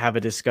have a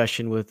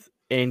discussion with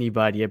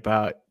anybody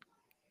about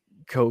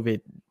COVID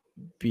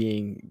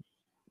being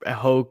a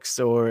hoax,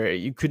 or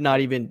you could not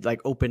even like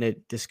open a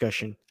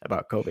discussion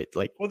about COVID.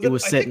 Like it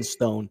was set in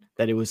stone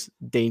that it was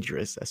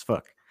dangerous as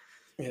fuck.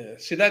 Yeah.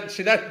 See that's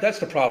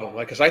the problem.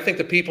 Like, because I think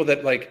the people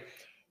that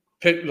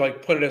put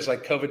it as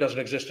like COVID doesn't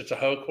exist, it's a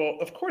hoax. Well,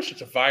 of course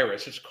it's a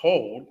virus. It's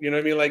cold. You know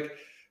what I mean? Like,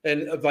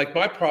 and like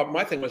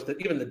my thing was that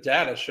even the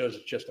data shows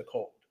it's just a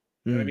cold.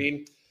 You know what I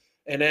mean?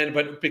 And then,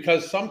 but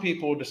because some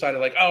people decided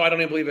like, oh, I don't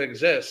even believe it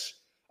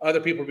exists, other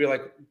people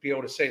would be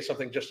able to say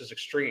something just as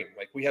extreme.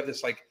 Like we have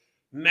this like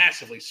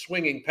massively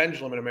swinging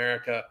pendulum in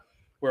America,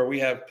 where we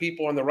have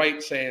people on the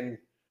right saying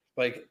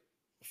like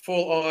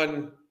full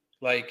on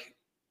like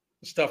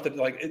stuff that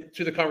like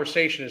to the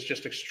conversation is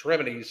just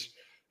extremities,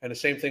 and the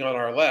same thing on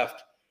our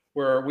left,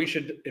 where we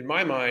should, in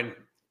my mind,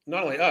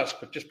 not only us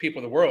but just people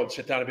in the world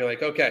sit down and be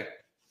like, okay,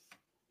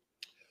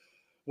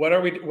 where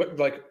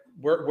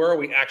are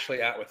we actually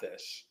at with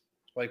this?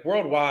 Like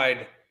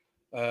worldwide,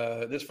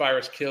 this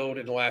virus killed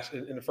in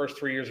the first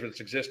 3 years of its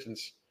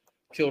existence,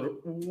 killed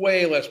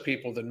way less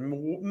people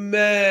than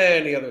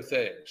many other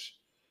things.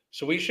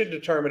 So we should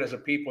determine as a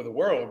people of the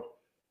world,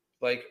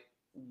 like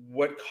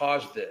what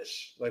caused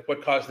this? Like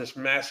what caused this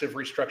massive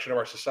restructuring of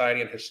our society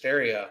and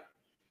hysteria?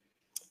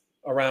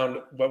 around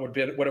what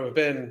would have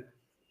been,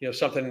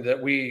 something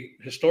that we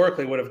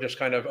historically would have just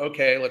kind of,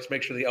 okay, let's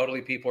make sure the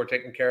elderly people are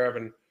taken care of,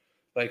 and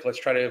like, let's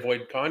try to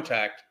avoid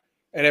contact.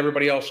 And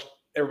everybody else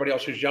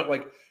who's young,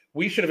 like,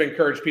 we should have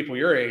encouraged people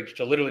your age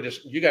to literally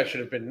just, you guys should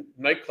have been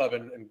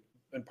nightclubbing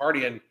and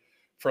partying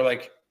for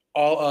like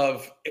all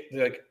of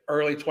like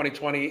early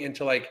 2020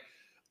 into like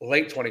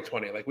late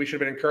 2020. Like, we should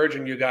have been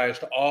encouraging you guys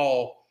to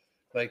all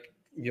like,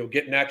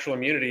 get natural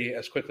immunity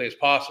as quickly as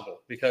possible,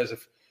 because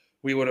if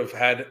we would have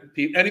had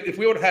the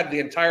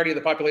entirety of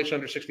the population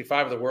under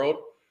 65 of the world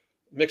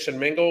mix and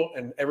mingle,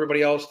 and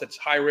everybody else that's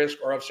high risk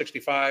or of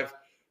 65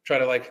 try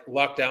to like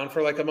lock down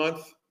for like a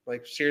month,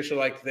 like seriously,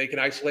 like they can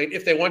isolate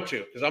if they want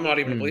to, because I'm not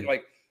even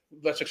like,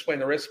 let's explain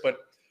the risks, but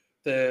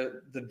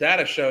the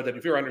data showed that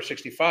if you're under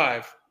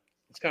 65,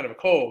 it's kind of a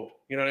cold,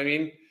 you know what I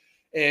mean?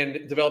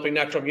 And developing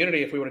natural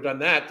immunity, if we would have done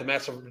that, the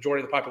massive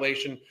majority of the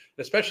population,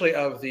 especially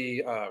of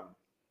the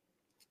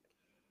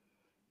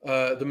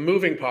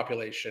moving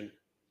population,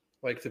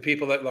 like the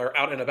people that are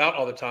out and about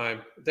all the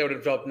time, they would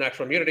have developed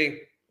natural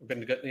immunity,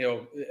 been,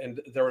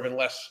 and there would have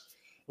been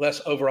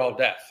less overall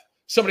death.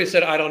 Somebody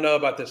said, I don't know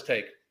about this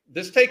take.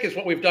 This take is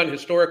what we've done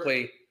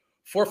historically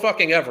for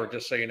fucking ever,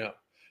 just so you know.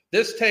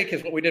 This take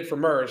is what we did for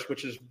MERS,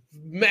 which is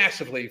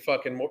massively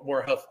fucking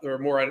more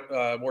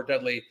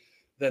deadly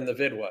than the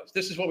vid was.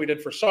 This is what we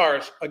did for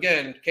SARS,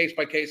 again, case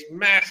by case,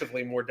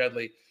 massively more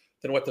deadly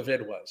than what the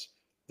vid was.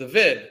 The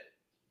vid,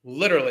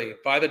 literally,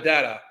 by the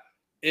data,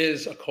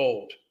 is a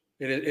cold.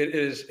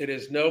 It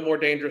is no more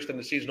dangerous than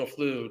the seasonal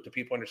flu to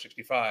people under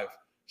 65,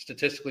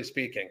 statistically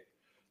speaking,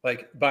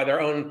 like by their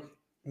own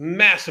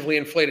massively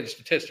inflated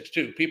statistics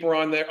too. People are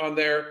on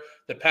there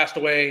that passed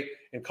away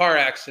in car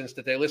accidents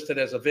that they listed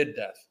as a vid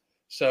death.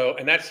 So,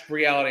 and that's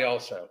reality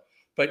also.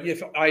 But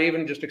if I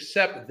even just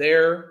accept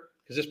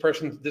because this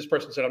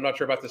person said, I'm not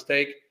sure about this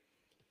take.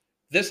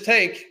 This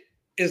take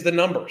is the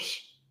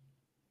numbers.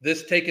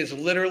 This take is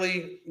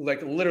literally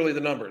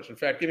the numbers. In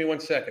fact, give me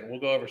 1 second. We'll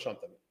go over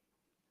something.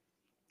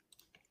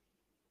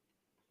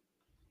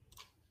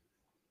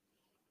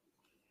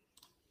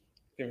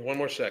 Give me one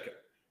more second.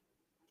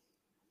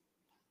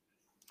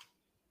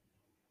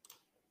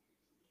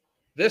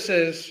 This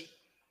is,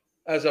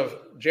 as of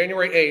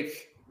January 8th,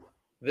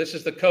 this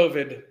is the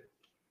COVID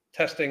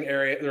testing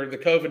area, or the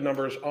COVID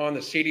numbers on the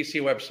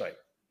CDC website.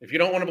 If you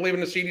don't want to believe in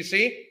the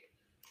CDC,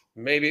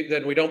 maybe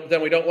then we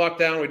don't lock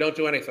down, we don't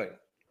do anything.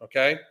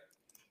 Okay?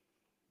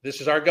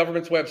 This is our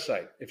government's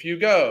website. If you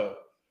go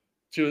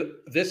to,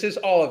 this is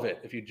all of it.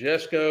 If you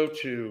just go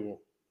to,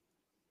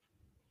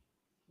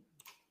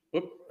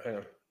 hang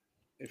on.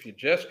 If you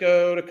just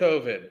go to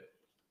COVID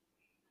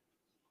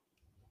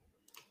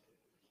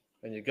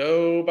and you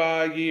go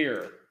by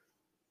year,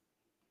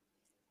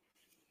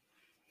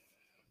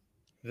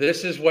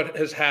 this is what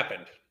has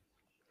happened.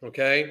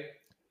 Okay?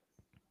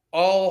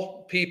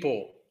 All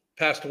people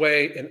passed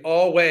away in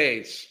all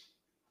ways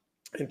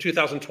in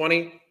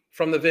 2020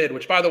 from the vid,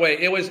 which, by the way,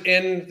 it was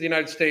in the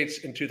United States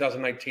in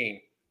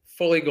 2019,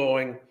 fully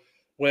going.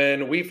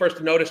 When we first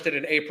noticed it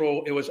in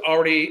April, it was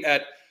already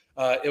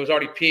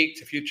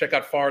peaked. If you check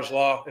out Farr's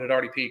Law, it had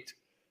already peaked.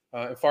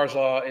 And Farr's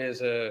Law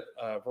is a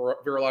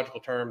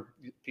virological term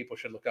people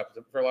should look up. It's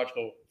a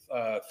virological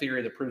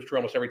theory that proves true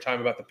almost every time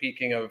about the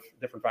peaking of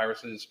different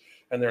viruses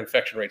and their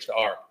infection rates to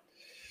R.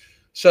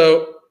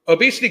 So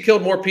obesity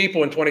killed more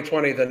people in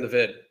 2020 than the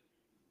vid.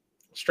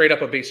 Straight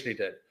up obesity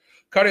did.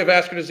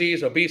 Cardiovascular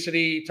disease,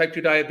 obesity, type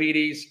 2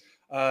 diabetes,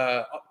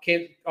 all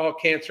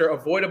cancer,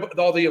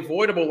 all the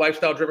avoidable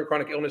lifestyle-driven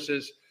chronic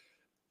illnesses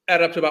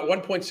add up to about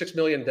 1.6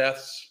 million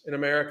deaths in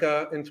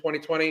America in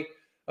 2020,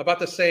 about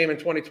the same in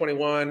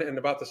 2021 and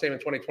about the same in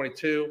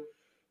 2022.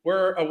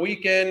 We're a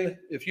week in,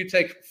 if you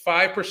take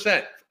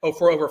 5%,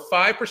 for over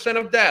 5%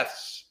 of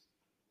deaths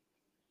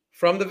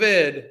from the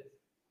vid,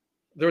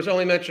 there was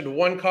only mentioned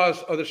one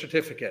cause of the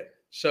certificate.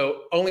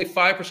 So only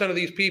 5% of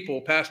these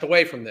people passed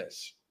away from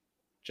this,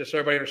 just so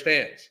everybody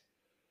understands.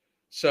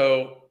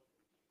 So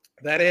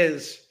that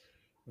is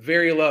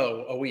very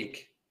low a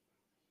week.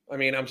 I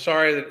mean, I'm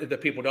sorry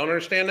that people don't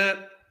understand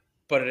that,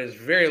 but it is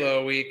very low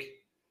a week.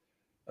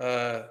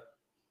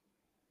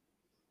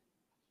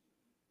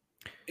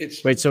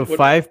 Wait, so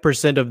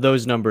 5% of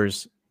those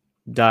numbers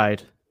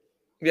died?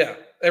 Yeah,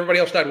 everybody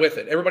else died with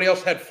it. Everybody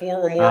else had 4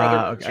 or more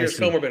other serious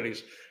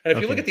comorbidities. And if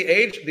you look at the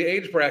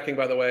age bracketing,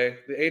 by the way,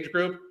 the age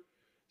group.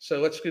 So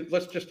let's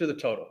just do the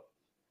total.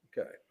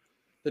 Okay,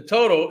 the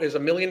total is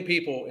 1 million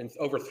people in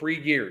over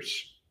 3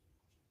 years.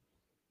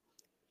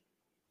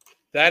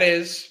 That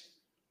is,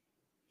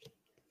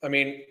 I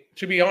mean,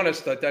 to be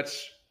honest,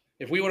 that's,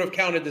 if we would have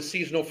counted the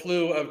seasonal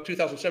flu of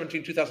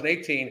 2017,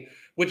 2018,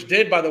 which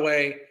did, by the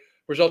way,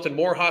 result in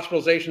more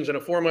hospitalizations in a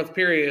 4-month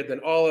period than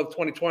all of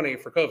 2020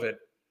 for COVID,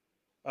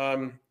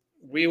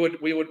 you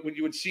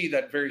would see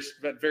that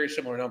very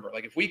similar number.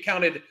 Like if we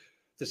counted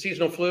the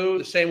seasonal flu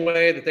the same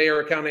way that they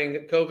are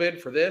counting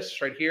COVID for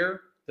this right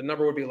here, the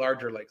number would be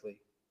larger likely.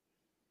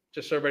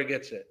 Just so everybody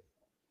gets it,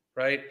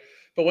 right?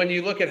 But when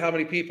you look at how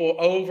many people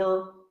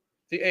over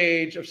the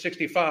age of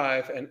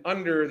 65 and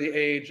under the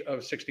age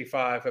of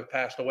 65 have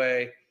passed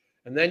away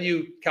And then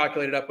you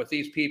calculate it up with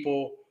these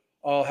people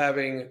all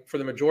having, for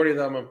the majority of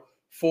them,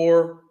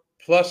 four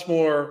plus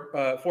more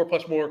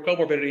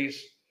comorbidities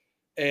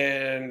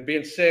and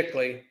being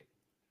sickly.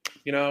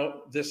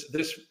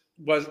 This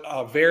was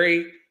a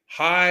very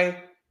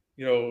high,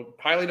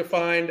 highly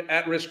defined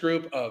at-risk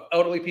group of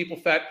elderly people,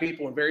 fat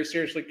people, and very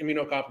seriously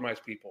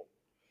immunocompromised people.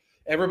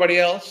 Everybody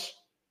else,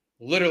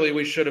 literally,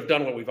 we should have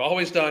done what we've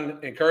always done: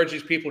 encourage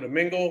these people to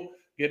mingle,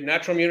 get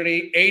natural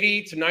immunity.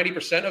 80 to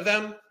 90% of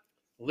them,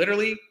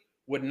 literally,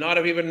 would not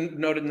have even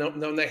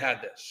known they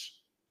had this.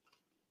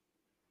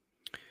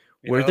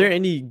 Were there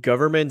any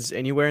governments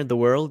anywhere in the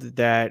world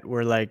that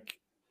were like,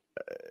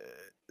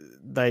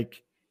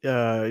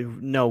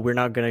 no, we're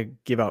not gonna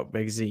give out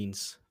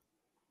vaccines?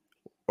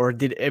 Or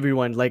did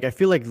everyone, I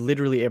feel like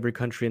literally every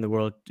country in the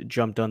world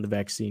jumped on the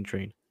vaccine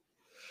train?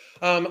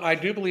 I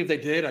do believe they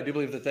did. I do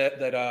believe that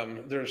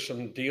there's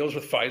some deals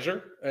with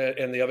Pfizer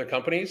and the other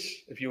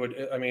companies. If you would,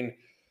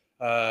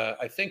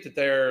 I think that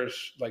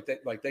there's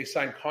they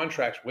sign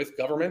contracts with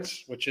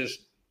governments, which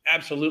is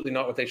absolutely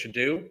not what they should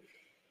do.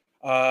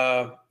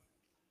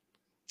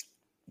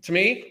 To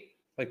me,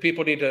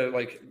 people need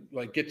to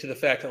get to the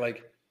fact that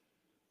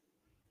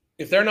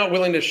if they're not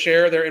willing to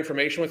share their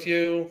information with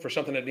you for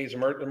something that needs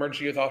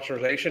emergency use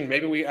authorization,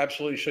 maybe we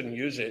absolutely shouldn't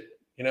use it.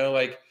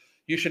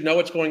 You should know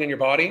what's going in your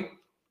body.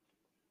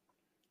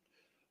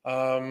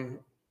 But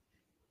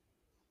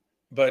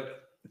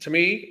to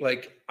me,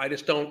 I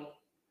just don't.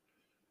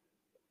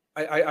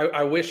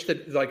 I wish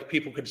that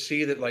people could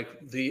see that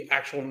the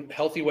actual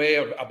healthy way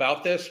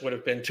about this would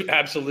have been to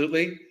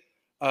absolutely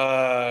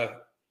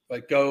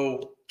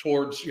go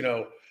towards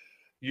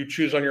you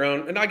choose on your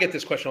own. And I get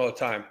this question all the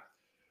time.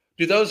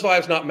 Do those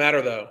lives not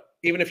matter though?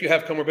 Even if you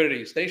have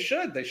comorbidities, they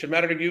should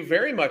matter to you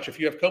very much. If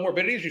you have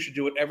comorbidities, you should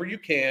do whatever you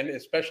can,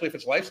 especially if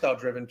it's lifestyle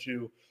driven,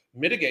 to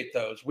mitigate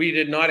those. We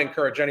did not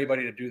encourage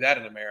anybody to do that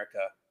in America,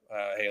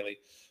 Haley.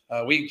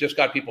 We just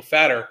got people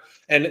fatter.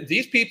 And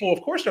these people,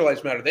 of course, their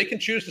lives matter. They can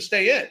choose to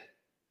stay in.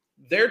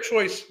 Their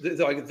choice,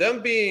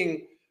 them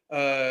being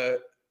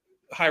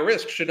high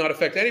risk, should not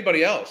affect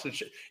anybody else. It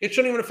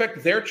shouldn't even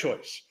affect their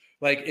choice.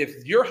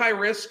 If you're high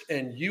risk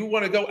and you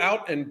want to go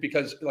out and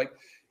because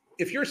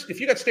if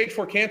you got stage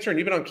 4 cancer and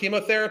you've been on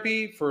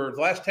chemotherapy for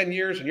the last 10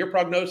 years and your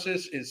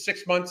prognosis is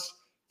 6 months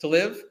to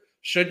live,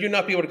 should you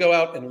not be able to go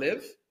out and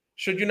live?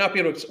 Should you not be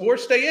able to, or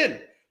stay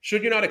in?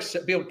 Should you not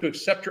be able to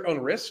accept your own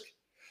risk?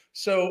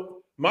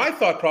 So my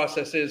thought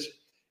process is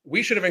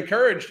we should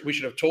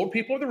have told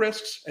people the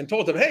risks and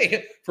told them,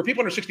 hey, for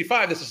people under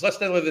 65, this is less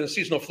deadly than a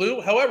seasonal flu.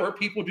 However,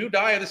 people do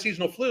die of the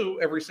seasonal flu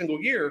every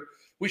single year.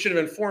 We should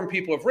have informed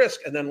people of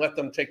risk and then let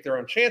them take their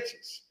own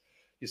chances.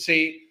 You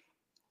see,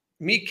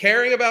 me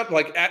caring about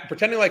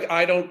pretending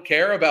I don't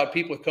care about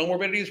people with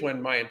comorbidities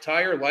when my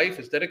entire life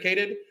is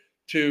dedicated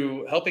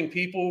to helping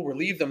people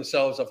relieve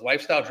themselves of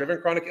lifestyle-driven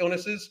chronic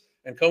illnesses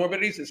and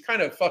comorbidities is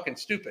kind of fucking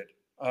stupid,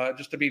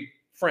 just to be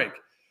frank.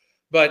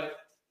 But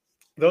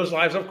those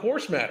lives, of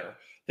course, matter.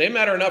 They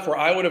matter enough where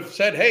I would have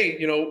said,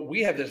 hey,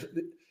 we have this.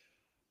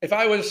 If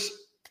I was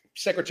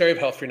Secretary of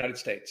Health for the United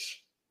States,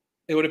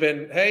 it would have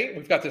been, hey,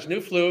 we've got this new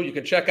flu. You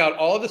can check out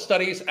all of the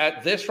studies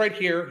at this right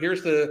here.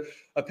 Here's the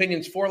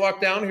opinions for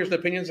lockdown. Here's the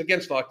opinions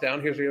against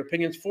lockdown. Here's the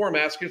opinions for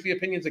mask. Here's the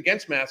opinions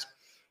against mask.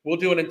 We'll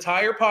do an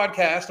entire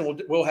podcast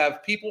and we'll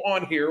have people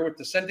on here with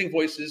dissenting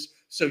voices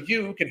so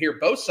you can hear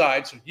both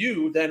sides. So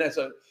you then, as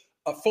a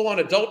full-on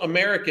adult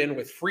American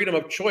with freedom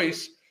of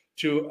choice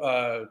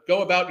to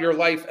go about your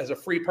life as a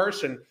free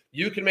person,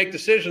 you can make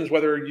decisions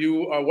whether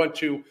you want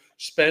to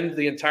spend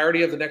the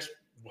entirety of the next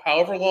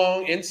however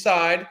long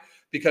inside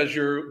because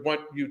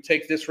you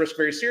take this risk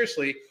very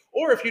seriously,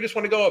 or if you just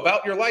want to go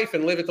about your life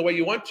and live it the way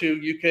you want to,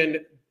 you can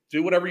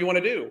do whatever you want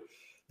to do.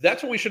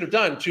 That's what we should have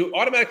done. To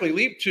automatically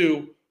leap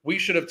to we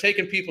should have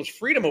taken people's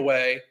freedom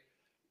away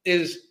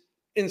is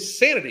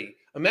insanity.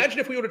 Imagine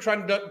if we would have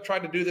tried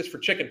to do this for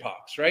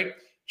chickenpox, right?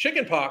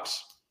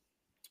 Chickenpox,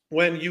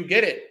 when you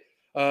get it,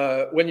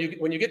 when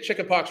you get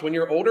chickenpox when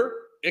you're older,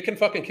 it can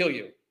fucking kill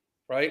you,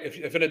 right?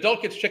 If an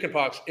adult gets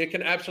chickenpox, it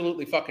can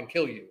absolutely fucking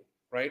kill you,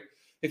 right?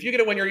 If you get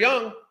it when you're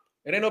young,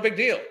 it ain't no big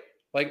deal.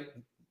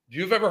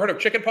 You've ever heard of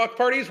chickenpox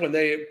parties when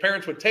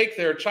parents would take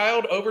their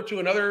child over to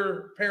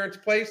another parent's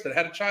place that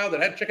had a child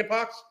that had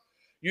chickenpox?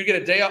 You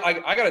get a day off.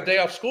 I got a day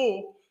off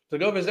school to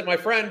go visit my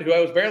friend who I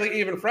was barely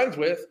even friends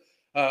with.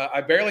 I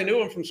barely knew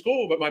him from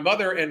school, but my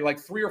mother and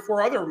 3 or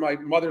 4 other my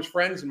mother's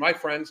friends and my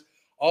friends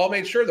all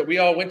made sure that we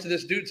all went to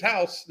this kid's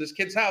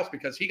house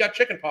because he got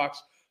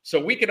chickenpox,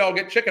 so we could all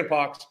get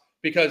chickenpox,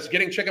 because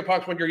getting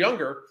chickenpox when you're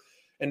younger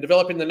and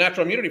developing the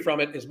natural immunity from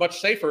it is much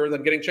safer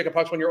than getting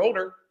chickenpox when you're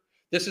older.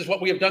 This is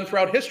what we have done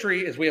throughout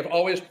history, is we have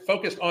always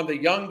focused on the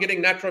young getting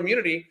natural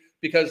immunity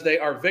because they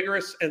are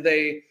vigorous and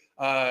they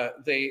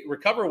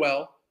recover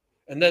well,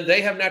 and then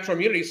they have natural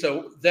immunity.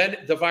 So then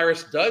the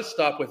virus does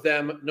stop with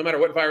them, no matter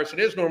what virus it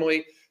is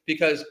normally,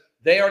 because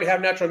they already have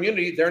natural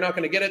immunity. They're not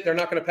going to get it. They're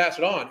not going to pass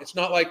it on. It's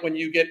not like when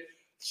you get,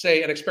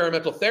 say, an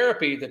experimental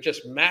therapy that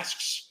just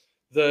masks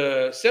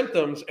the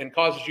symptoms and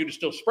causes you to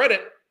still spread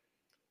it.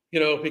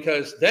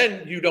 because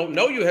then you don't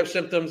know you have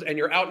symptoms and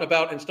you're out and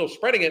about and still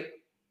spreading it.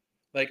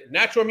 Like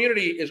natural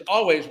immunity is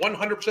always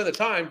 100% of the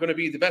time going to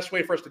be the best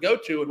way for us to go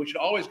to. And we should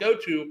always go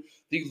to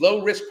the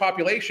low risk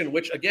population,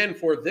 which again,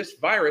 for this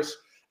virus,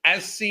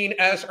 as seen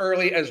as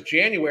early as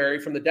January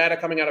from the data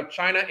coming out of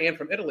China and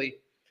from Italy,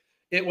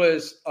 it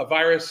was a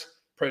virus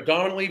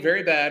predominantly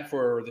very bad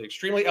for the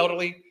extremely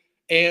elderly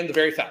and the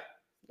very fat.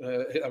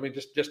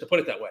 Just to put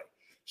it that way.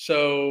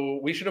 So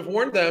we should have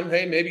warned them,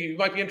 hey, maybe you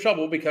might be in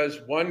trouble because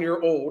 1,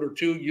 you're old, or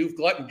 2, you've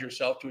gluttoned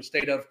yourself to a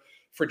state of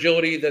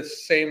fragility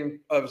that's same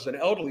as an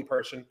elderly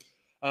person.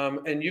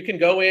 And you can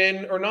go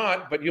in or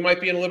not, but you might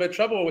be in a little bit of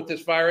trouble with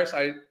this virus.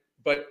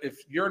 But if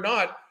you're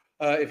not,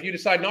 if you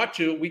decide not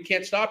to, we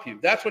can't stop you.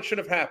 That's what should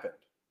have happened.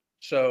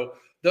 So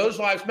those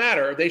lives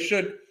matter.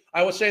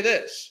 I will say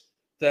this,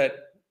 that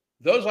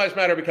those lives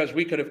matter because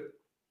we could have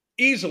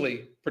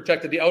easily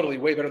protected the elderly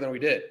way better than we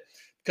did.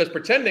 Because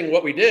pretending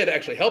what we did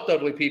actually helped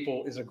elderly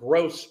people is a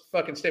gross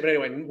fucking statement.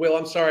 Anyway, Will,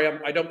 I'm sorry.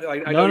 I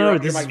know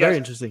this is very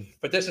interesting.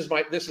 But this is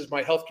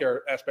my healthcare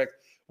aspect.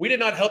 We did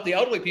not help the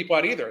elderly people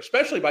out either,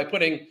 especially by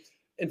putting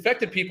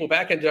infected people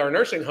back into our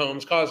nursing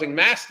homes, causing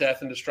mass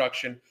death and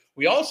destruction.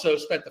 We also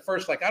spent the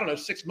first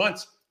 6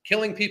 months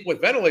killing people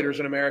with ventilators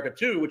in America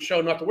too, which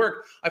showed not to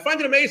work. I find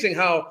it amazing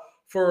how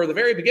for the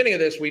very beginning of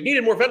this, we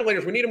needed more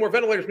ventilators,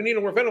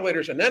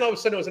 and then all of a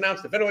sudden it was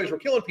announced that ventilators were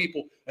killing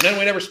people, and then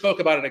we never spoke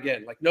about it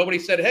again. Like nobody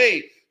said,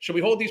 hey, should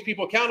we hold these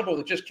people accountable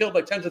that just killed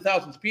tens of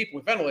thousands of people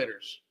with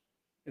ventilators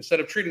instead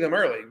of treating them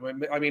early?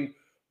 I mean,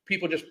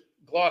 people just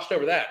glossed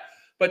over that.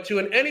 But to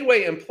in any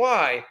way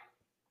imply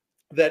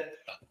that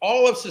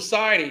all of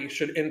society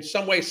should in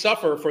some way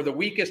suffer for the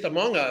weakest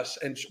among us,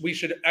 and we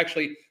should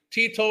actually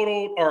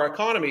teetotal our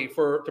economy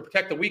to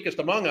protect the weakest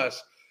among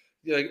us,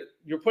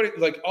 you're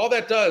putting all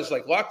that does,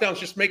 lockdowns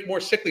just make more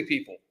sickly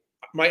people.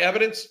 My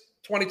evidence,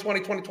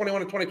 2020,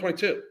 2021, and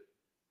 2022.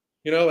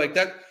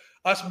 That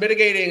us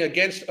mitigating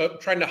against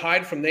trying to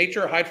hide from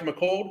nature, hide from a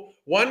cold,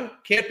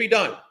 can't be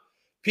done.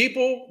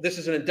 People, this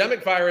is an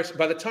endemic virus.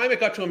 By the time it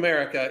got to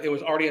America, it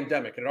was already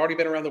endemic. It had already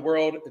been around the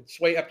world. It's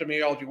the way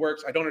epidemiology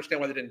works. I don't understand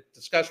why they didn't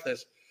discuss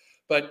this,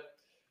 but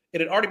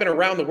it had already been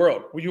around the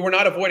world. You were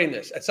not avoiding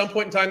this. At some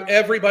point in time,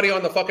 everybody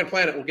on the fucking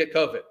planet will get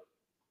COVID.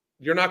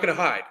 You're not going to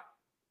hide.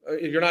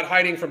 You're not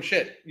hiding from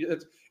shit.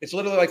 It's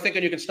literally like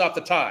thinking you can stop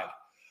the tide.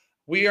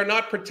 We are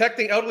not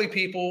protecting elderly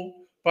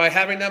people by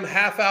having them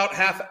half out,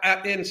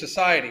 half in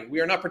society. We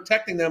are not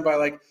protecting them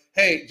by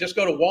hey, just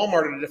go to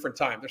Walmart at a different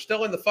time. They're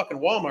still in the fucking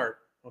Walmart,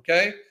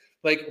 okay?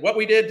 What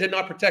we did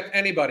not protect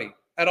anybody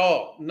at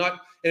all. And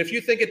if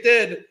you think it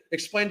did,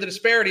 explain the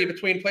disparity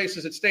between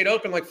places that stayed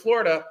open like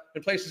Florida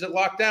and places that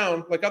locked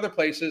down like other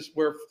places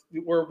where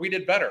we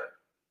did better,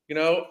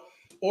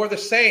 or the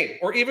same,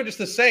 or even just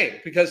the same.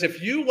 Because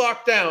if you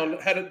locked down,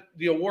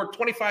 wore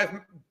 25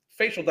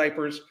 facial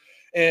diapers,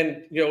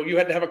 and you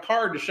had to have a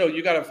card to show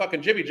you got a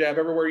fucking jibby jab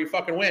everywhere you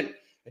fucking went,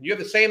 and you have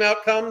the same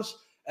outcomes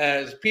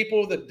as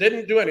people that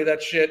didn't do any of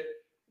that shit,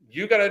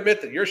 you got to admit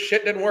that your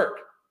shit didn't work,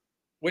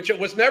 which it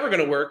was never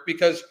going to work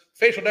because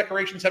facial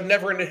decorations have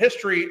never in the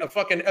history of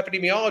fucking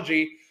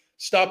epidemiology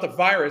stopped a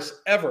virus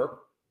ever.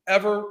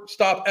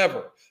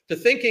 To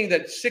thinking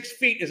that 6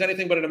 feet is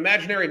anything but an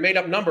imaginary made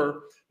up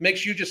number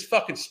makes you just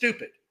fucking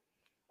stupid.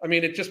 I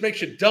mean, it just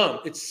makes you dumb.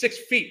 It's 6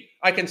 feet.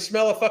 I can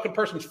smell a fucking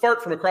person's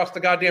fart from across the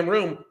goddamn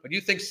room, but you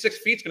think 6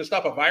 feet's going to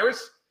stop a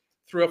virus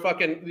through a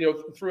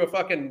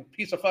fucking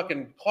piece of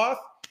fucking cloth?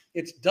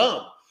 It's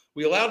dumb.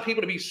 We allowed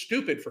people to be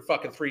stupid for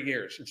fucking 3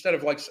 years instead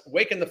of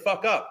waking the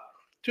fuck up.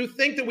 To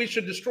think that we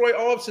should destroy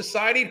all of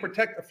society to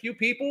protect a few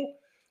people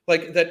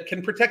that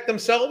can protect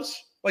themselves,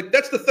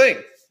 that's the thing.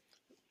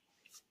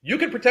 You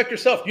can protect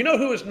yourself. You know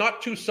who is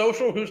not too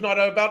social, who's not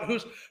about,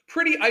 who's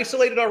pretty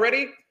isolated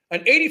already? An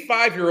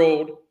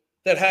 85-year-old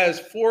that has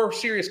 4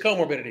 serious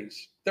comorbidities.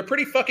 They're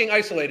pretty fucking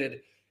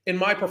isolated, in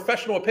my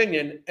professional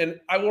opinion. And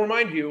I will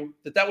remind you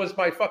that was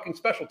my fucking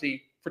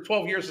specialty for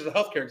 12 years as a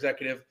healthcare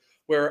executive,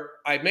 where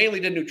I mainly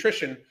did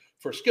nutrition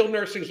for skilled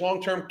nursing,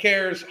 long-term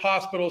cares,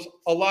 hospitals,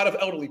 a lot of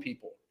elderly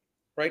people,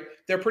 right?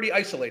 They're pretty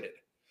isolated.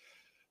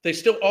 They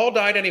still all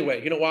died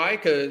anyway. You know why?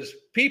 Because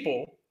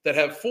people that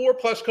have 4+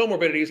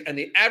 comorbidities, and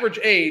the average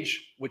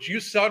age, which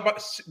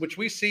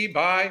we see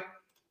by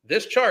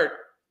this chart,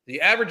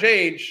 the average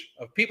age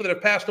of people that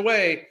have passed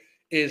away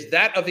is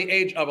that of the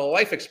age of a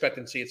life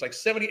expectancy.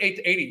 It's 78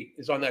 to 80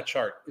 is on that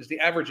chart, is the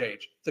average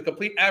age, the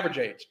complete average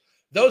age.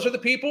 Those are the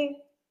people,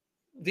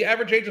 the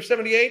average age of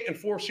 78 and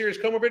 4 serious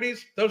comorbidities,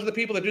 those are the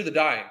people that do the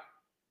dying.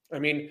 I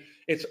mean,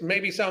 it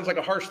maybe sounds like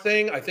a harsh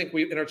thing. I think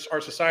in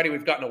our society,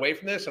 we've gotten away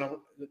from this, and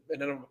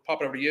then I'll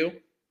pop it over to you.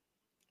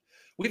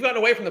 We've gotten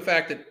away from the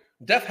fact that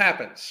death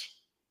happens.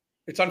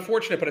 It's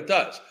unfortunate, but it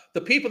does.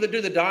 The people that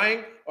do the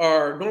dying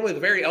are normally the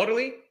very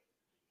elderly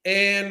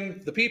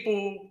and the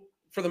people,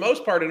 for the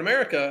most part in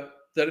America,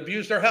 that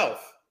abuse their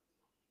health.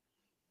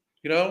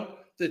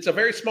 It's a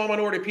very small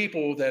minority of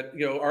people that,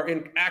 are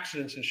in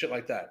accidents and shit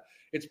like that.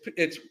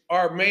 It's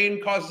our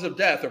main causes of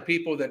death are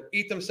people that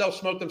eat themselves,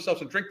 smoke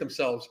themselves, and drink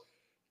themselves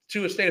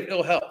to a state of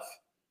ill health.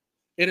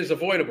 It is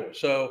avoidable.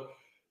 So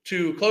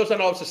to close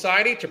down all of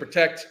society to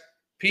protect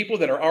people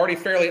that are already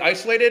fairly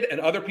isolated and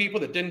other people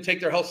that didn't take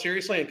their health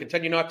seriously and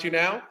continue not to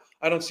now,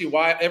 I don't see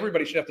why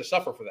everybody should have to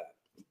suffer for that.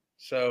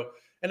 So,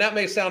 and that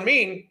may sound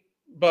mean,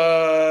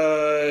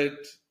 but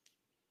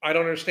I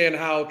don't understand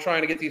how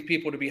trying to get these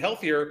people to be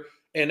healthier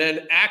and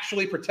then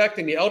actually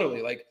protecting the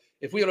elderly. Like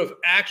if we would have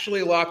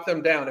actually locked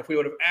them down, if we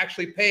would have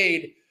actually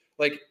paid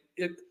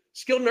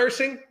skilled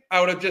nursing,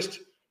 I would have just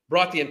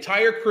brought the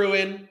entire crew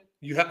in.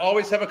 You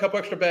always have a couple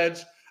extra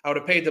beds. I would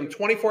have paid them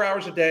 24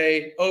 hours a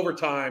day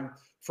overtime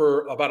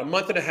for about a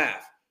month and a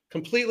half,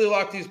 completely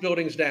lock these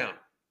buildings down,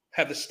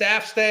 have the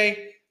staff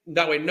stay.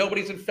 That way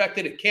nobody's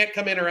infected. It can't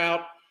come in or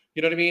out.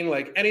 You know what I mean?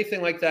 Like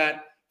anything like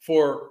that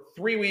for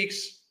 3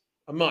 weeks,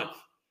 a month.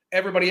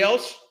 Everybody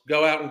else,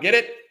 go out and get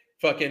it.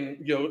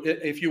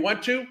 If you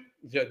want to,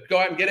 go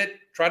out and get it.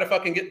 Try to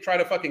fucking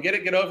get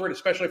it. Get over it,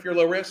 especially if you're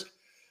low risk.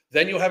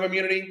 Then you'll have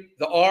immunity.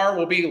 The R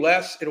will be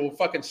less. It will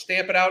fucking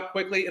stamp it out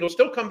quickly. It'll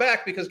still come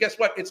back because guess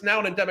what? It's now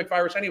an endemic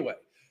virus anyway.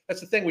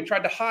 That's the thing. We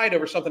tried to hide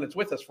over something that's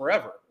with us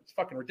forever. It's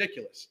fucking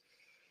ridiculous.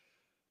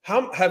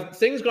 How have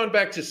things gone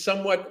back to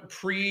somewhat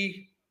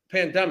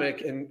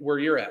pre-pandemic and where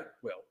you're at,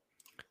 Will?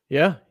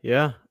 Yeah.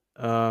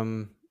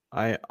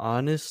 I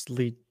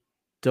honestly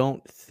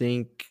don't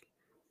think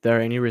there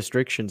are any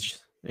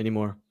restrictions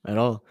anymore at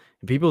all.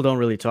 And people don't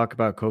really talk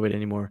about COVID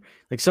anymore.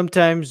 Like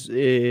sometimes,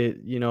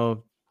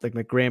 like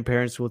my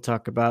grandparents will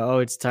talk about, oh,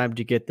 it's time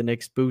to get the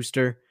next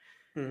booster.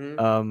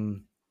 Mm-hmm.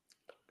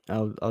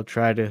 I'll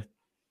try to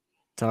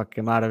talk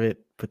them out of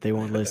it, but they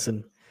won't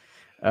listen.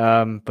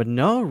 But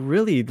no,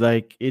 really,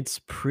 like it's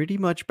pretty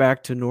much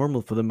back to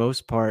normal for the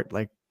most part.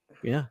 Like,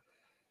 yeah.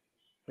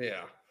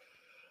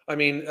 I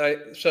mean,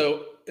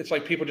 so it's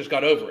like people just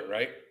got over it,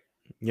 right?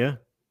 Yeah.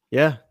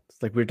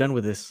 It's like we're done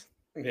with this.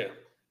 Yeah.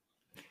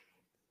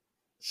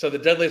 So the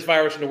deadliest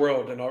virus in the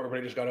world, and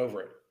everybody just got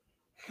over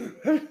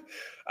it.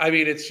 I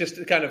mean, it's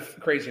just kind of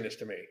craziness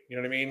to me. You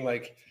know what I mean?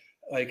 Like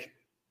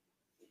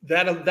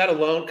that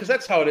alone, because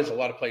that's how it is a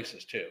lot of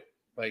places too.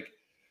 Like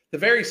the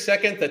very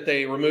second that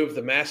they removed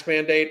the mask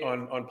mandate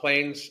on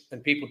planes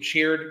and people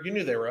cheered, you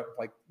knew they were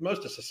like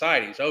most of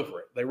society's over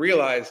it. They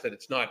realized that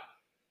it's not.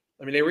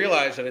 I mean, they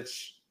realize that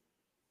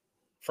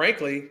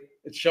frankly,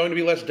 it's showing to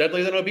be less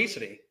deadly than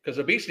obesity because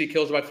obesity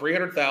kills about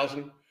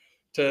 300,000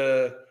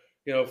 to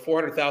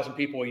 400,000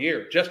 people a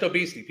year. Just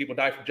obesity, people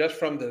die just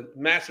from the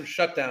massive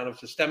shutdown of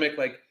systemic,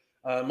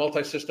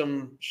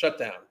 multi-system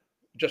shutdown.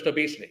 Just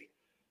obesity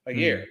a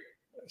year.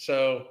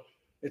 So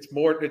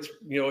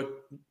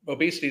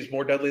obesity is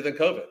more deadly than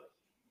COVID.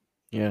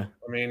 Yeah.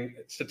 I mean,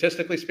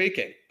 statistically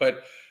speaking,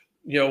 but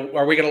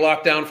are we going to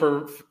lock down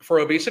for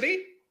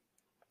obesity?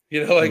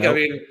 Nope.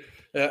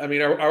 I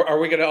mean, are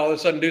we going to all of a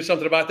sudden do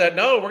something about that?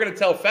 No, we're going to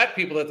tell fat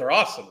people that they're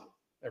awesome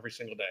every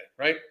single day,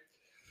 right?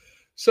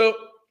 So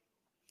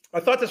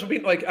I thought this would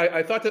be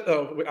I thought that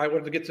I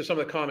wanted to get to some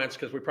of the comments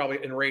because we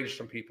probably enraged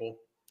some people.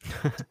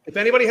 If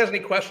anybody has any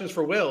questions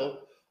for Will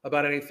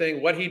about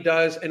anything, what he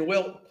does, and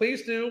Will,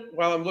 please do,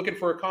 while I'm looking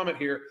for a comment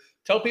here,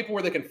 tell people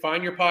where they can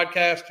find your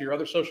podcast, your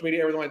other social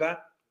media, everything like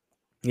that.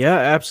 Yeah,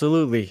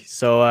 absolutely.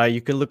 So you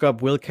can look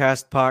up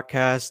WillCast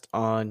Podcast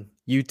on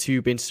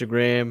YouTube,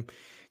 Instagram,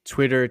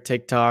 Twitter,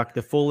 TikTok.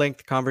 The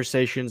full-length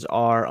conversations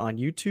are on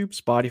YouTube,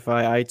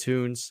 Spotify,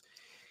 iTunes,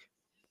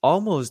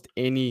 almost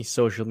any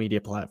social media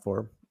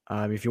platform.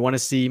 If you want to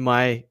see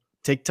my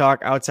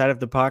TikTok outside of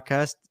the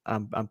podcast,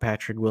 I'm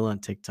Patrick Will on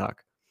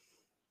TikTok.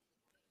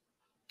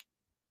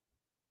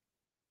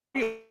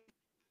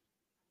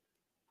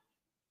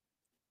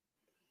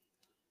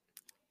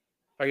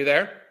 Are you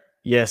there?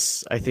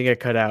 Yes, I think I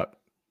cut out.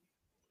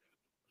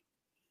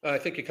 I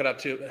think you cut out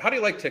too. How do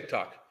you like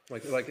TikTok?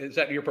 Like, is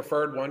that your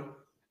preferred one?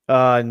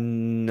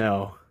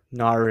 No,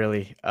 not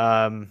really.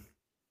 I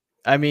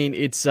mean,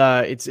 it's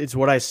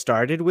what I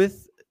started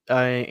with,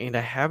 and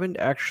I haven't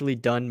actually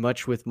done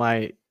much with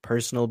my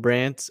personal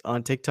brand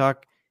on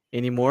TikTok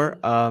anymore.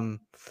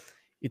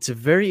 It's a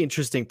very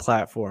interesting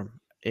platform,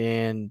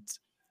 and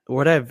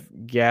what I've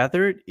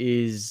gathered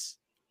is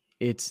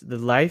it's the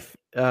life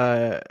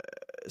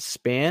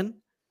span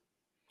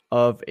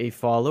of a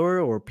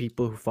follower or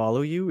people who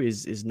follow you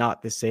is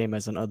not the same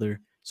as on other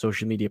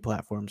social media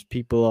platforms.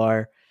 People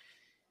are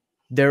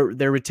their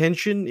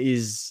retention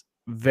is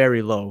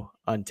very low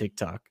on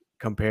TikTok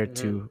compared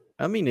to,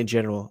 I mean, in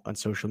general on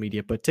social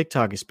media, but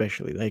TikTok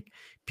especially. Like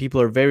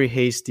people are very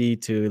hasty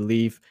to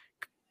leave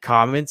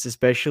comments,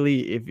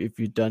 especially if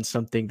you've done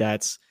something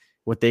that's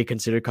what they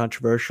consider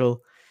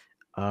controversial.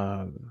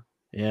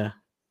 Yeah.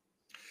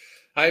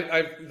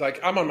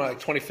 I'm on my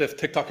 25th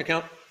TikTok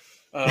account.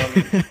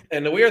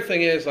 And the weird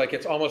thing is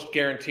it's almost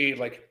guaranteed.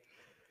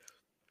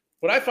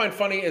 What I find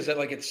funny is that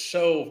it's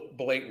so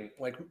blatant.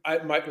 I'll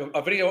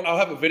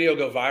have a video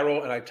go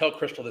viral, and I tell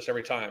Crystal this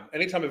every time.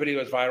 Anytime a video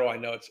is viral, I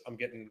know I'm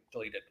getting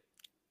deleted.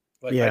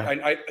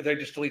 They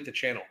just delete the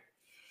channel.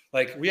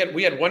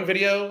 We had one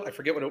video, I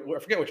forget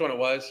which one it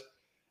was,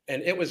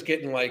 and it was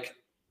getting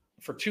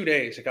for 2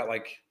 days it got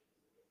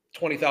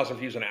 20,000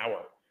 views an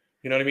hour.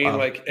 You know what I mean?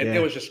 Wow.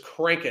 It was just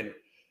cranking.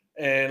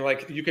 and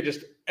like you could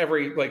just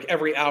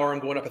every hour I'm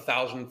going up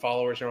 1,000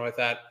 followers or like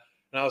that.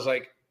 And I was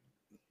like,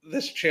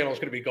 this channel is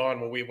going to be gone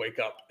when we wake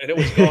up, and it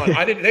was gone.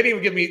 They didn't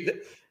even give me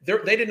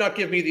they did not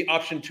give me the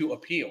option to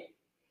appeal.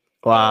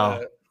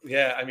 Wow.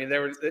 Yeah, I mean,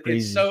 it's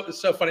Crazy.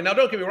 so funny. Now,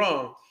 don't get me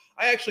wrong.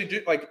 I actually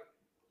do like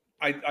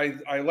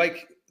I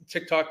like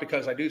TikTok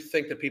because I do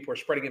think that people are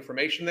spreading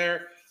information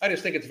there. I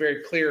just think it's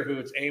very clear who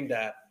it's aimed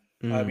at.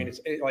 I mean, it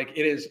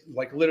is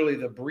like literally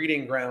the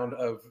breeding ground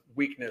of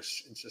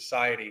weakness in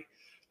society.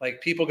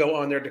 Like people go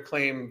on there to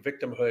claim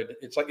victimhood.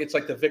 It's like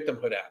the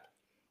victimhood app.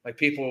 Like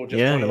people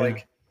just want to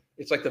like.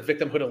 It's like the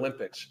victimhood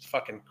Olympics. It's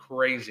fucking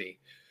crazy.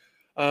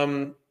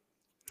 So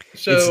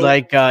it's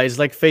like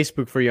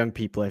Facebook for young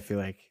people. I feel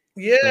like.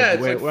 Yeah,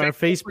 where on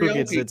Facebook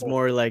it's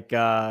more like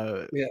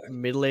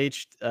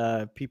middle-aged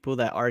people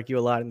that argue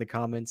a lot in the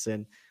comments,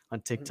 and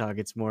on TikTok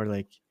it's more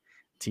like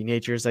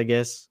teenagers, I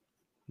guess,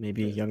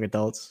 maybe young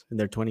adults in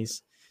their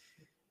 20s.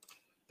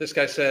 This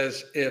guy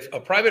says, if a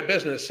private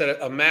business said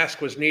a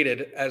mask was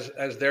needed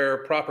as their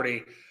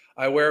property,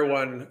 I wear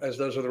one, as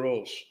those are the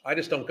rules. I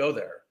just don't go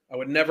there. I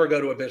would never go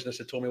to a business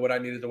that told me what I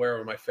needed to wear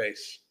over my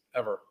face.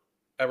 Ever.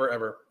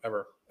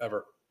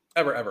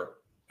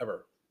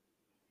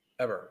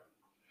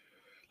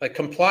 Like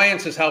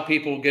compliance is how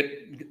people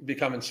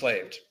become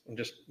enslaved. And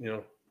just,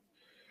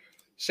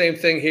 same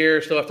thing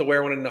here. Still have to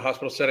wear one in the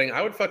hospital setting.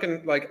 I would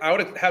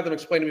have them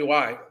explain to me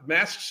why.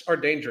 Masks are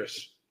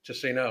dangerous,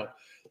 just so you know.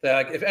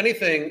 That if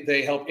anything,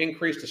 they help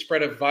increase the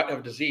spread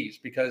of disease,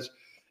 because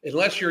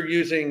unless you're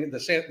using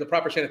the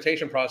proper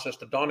sanitation process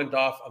to don and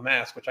doff a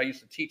mask, which I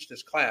used to teach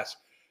this class,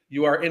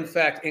 you are in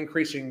fact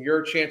increasing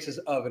your chances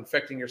of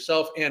infecting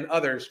yourself and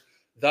others,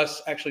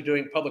 thus actually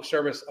doing public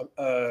service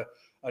a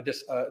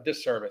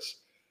disservice,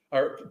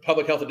 or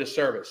public health a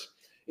disservice.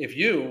 If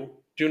you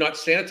do not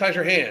sanitize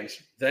your hands,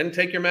 then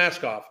take your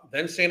mask off,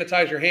 then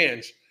sanitize your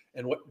hands,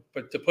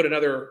 but to put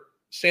another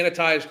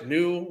sanitized,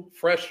 new,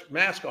 fresh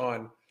mask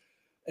on,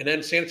 and then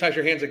sanitize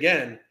your hands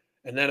again,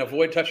 and then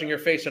avoid touching your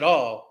face at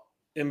all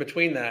in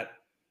between that,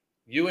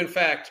 you in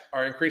fact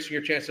are increasing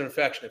your chance of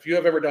infection. If you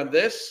have ever done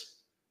this,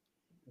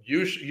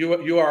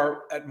 you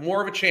are at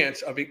more of a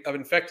chance of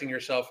infecting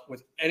yourself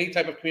with any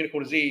type of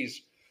communicable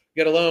disease,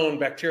 let alone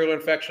bacterial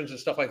infections and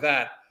stuff like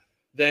that,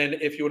 than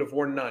if you would have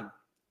worn none.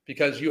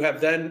 Because you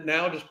have then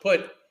now just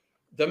put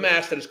the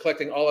mask that is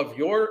collecting all of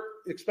your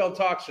expelled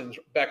toxins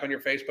back on your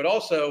face, but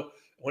also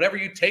whenever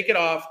you take it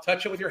off,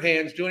 touch it with your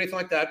hands, do anything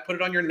like that, put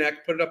it on your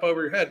neck, put it up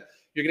over your head,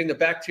 you're getting the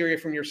bacteria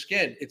from your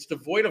skin. It's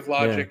devoid of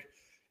logic.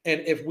 Yeah.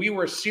 And if we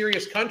were a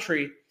serious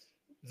country,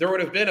 there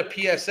would have been a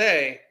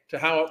PSA to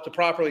how to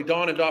properly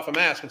don and doff a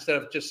mask instead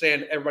of just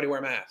saying everybody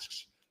wear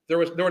masks. There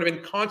would have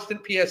been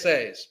constant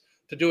PSAs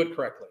to do it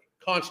correctly.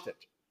 Constant.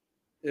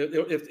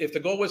 If the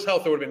goal was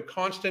health, there would have been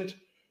constant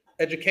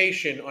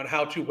education on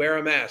how to wear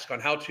a mask, on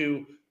how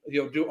to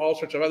do all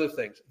sorts of other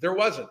things. There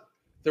wasn't.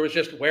 There was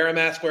just wear a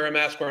mask,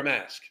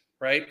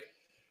 right?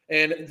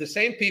 And the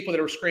same people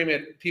that were screaming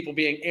at people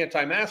being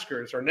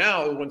anti-maskers are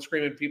now the ones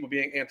screaming at people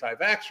being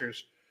anti-vaxxers.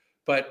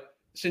 But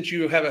since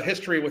you have a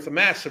history with the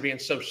masks of being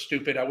so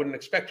stupid, I wouldn't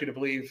expect you to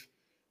believe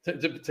to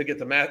get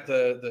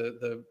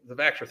the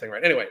vaxxer thing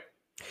right. Anyway,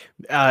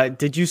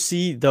 did you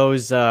see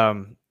those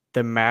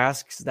the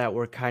masks that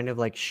were kind of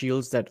like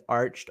shields that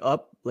arched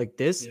up like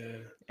this,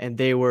 and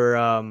they were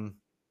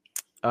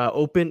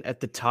open at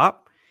the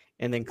top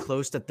and then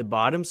closed at the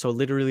bottom, so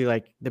literally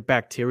like the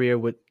bacteria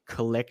would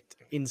collect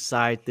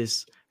inside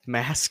this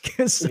mask?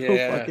 So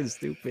fucking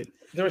stupid.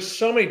 There were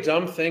so many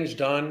dumb things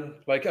done.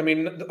 Like, I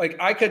mean, like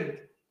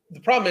the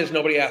problem is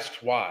nobody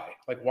asks why.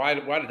 Like, why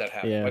did that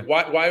happen? Yeah. Like,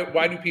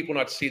 why do people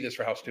not see this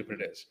for how stupid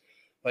it is?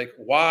 Like,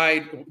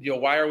 why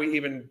are we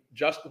even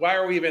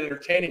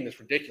entertaining this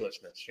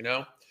ridiculousness,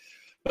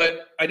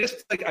 But I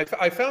just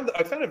I found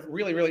it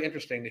really, really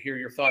interesting to hear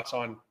your thoughts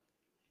on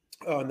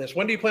this.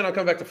 When do you plan on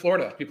coming back to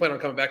Florida? Do you plan on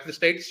coming back to the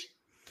States?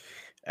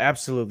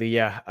 Absolutely,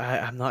 yeah.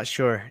 I'm not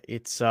sure.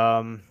 It's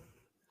I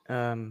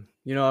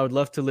would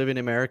love to live in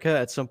America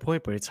at some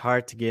point, but it's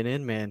hard to get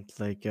in, man.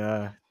 Like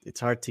it's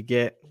hard to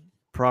get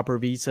proper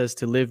visas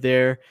to live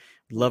there.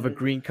 Love a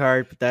green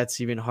card, but that's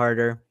even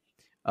harder.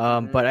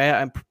 But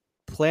I'm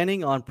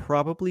planning on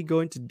probably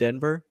going to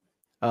Denver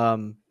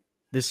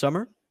this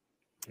summer.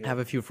 I have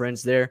a few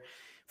friends there.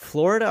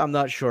 Florida, I'm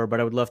not sure, but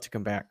I would love to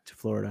come back to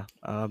Florida.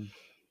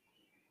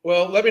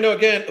 Well, let me know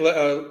again.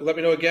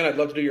 I'd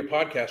love to do your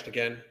podcast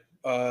again.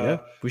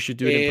 We should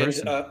do it in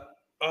person. That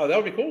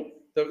would be cool.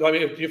 I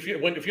mean,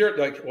 if you're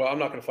like, well, I'm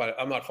not going to fly.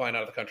 I'm not flying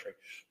out of the country.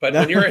 But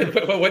when you're in,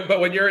 but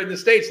when you're in the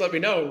States, let me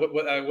know.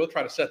 We'll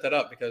try to set that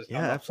up because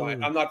I'm not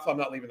flying. I'm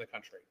not leaving the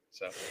country.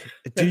 So,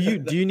 do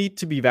you need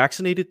to be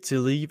vaccinated to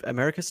leave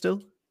America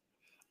still?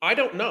 I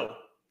don't know.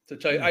 To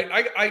tell you,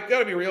 I got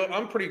to be real.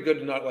 I'm pretty good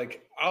to not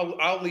like.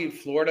 I'll leave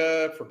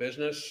Florida for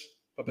business,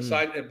 but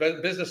besides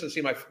business and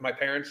see my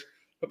parents.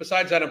 But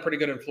besides that, I'm pretty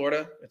good in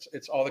Florida.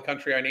 It's all the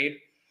country I need.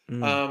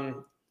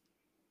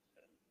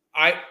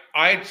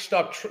 I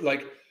stopped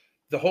like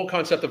the whole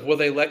concept of will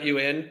they let you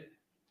in?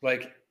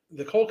 Like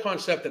the whole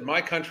concept that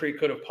my country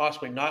could have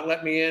possibly not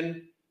let me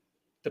in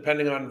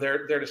depending on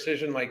their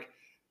decision. Like,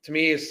 to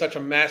me, is such a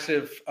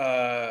massive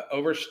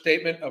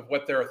overstatement of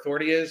what their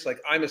authority is. Like,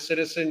 I'm a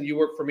citizen, you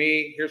work for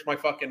me, here's my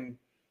fucking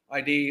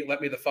ID,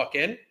 let me the fuck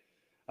in.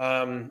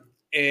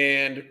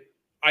 And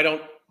I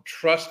don't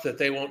trust that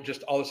they won't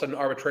just all of a sudden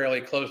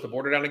arbitrarily close the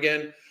border down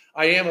again.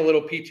 I am a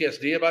little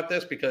PTSD about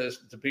this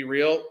because, to be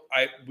real,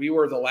 we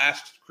were the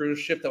last cruise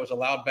ship that was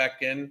allowed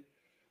back in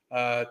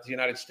the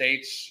United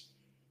States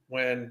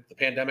when the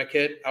pandemic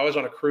hit. I was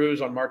on a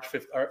cruise on March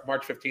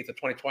 15th of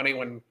 2020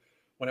 when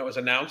it was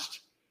announced.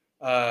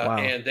 Wow.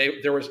 And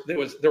there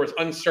was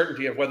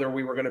uncertainty of whether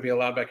we were going to be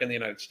allowed back in the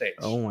United States.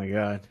 Oh my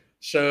God.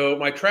 So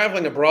my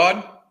traveling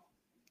abroad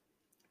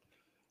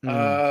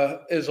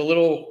is a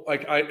little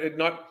like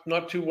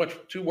not too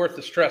worth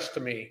the stress to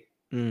me,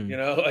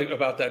 like,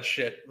 about that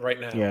shit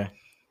right now. Yeah.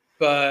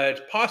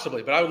 But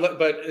possibly. But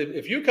but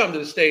if you come to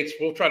the States,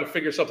 we'll try to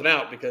figure something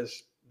out,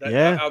 because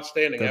that's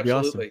outstanding.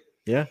 Absolutely. Awesome.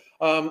 Yeah.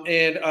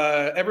 And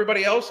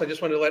everybody else, I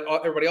just wanted to let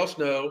everybody else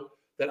know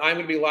that I'm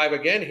going to be live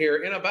again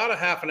here in about a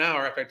half an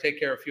hour after I take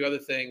care of a few other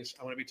things.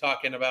 I'm going to be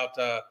talking about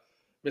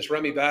Miss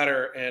Remy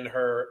Bader and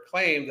her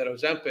claim that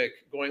Ozempic,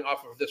 going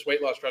off of this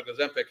weight loss drug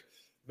Ozempic,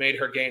 made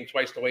her gain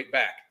twice the weight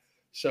back.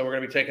 So we're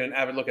going to be taking an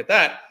avid look at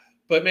that.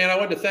 But man, I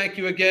wanted to thank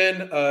you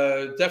again.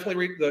 Definitely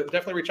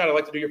reach out. I'd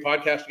like to do your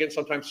podcast again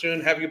sometime soon.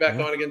 Have you back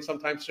on again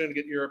sometime soon to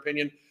get your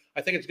opinion.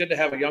 I think it's good to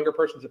have a younger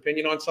person's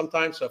opinion on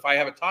sometimes. So if I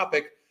have a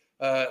topic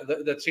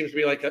that seems to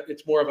be like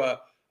it's more of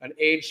an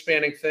age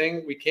spanning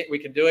thing, we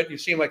can do it. You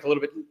seem like a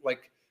little bit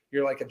like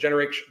you're like a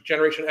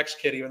generation X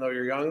kid, even though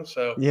you're young.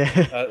 So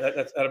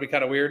that'll be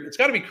kind of weird. It's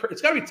got to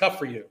be tough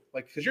for you,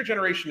 like, because your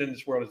generation in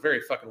this world is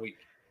very fucking weak.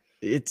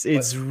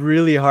 It's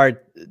really hard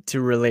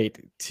to relate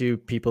to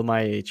people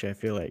my age, I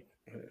feel like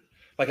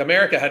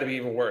America had to be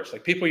even worse.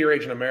 Like, people your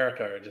age in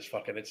America are just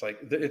fucking, it's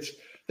like,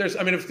 there's,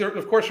 I mean,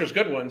 of course there's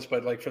good ones,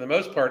 but like, for the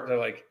most part, they're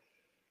like,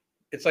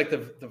 it's like the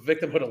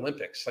victimhood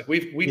Olympics. Like,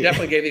 we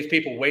definitely gave these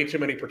people way too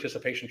many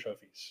participation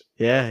trophies.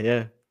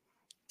 Yeah.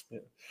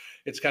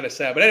 It's kind of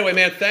sad. But anyway,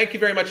 man, thank you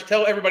very much.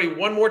 Tell everybody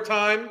one more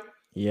time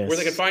where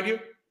they can find you.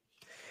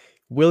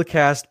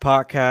 WillCast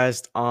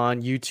podcast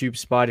on YouTube,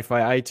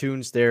 Spotify,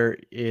 iTunes.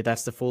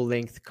 That's the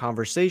full-length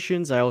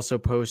conversations. I also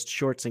post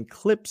shorts and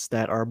clips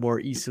that are more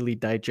easily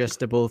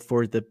digestible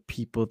for the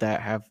people that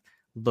have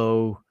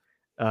low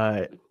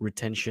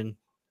attention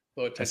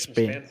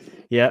span.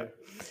 Yeah.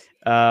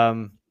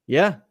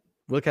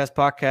 WillCast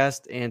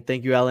podcast, and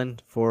thank you, Alan,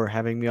 for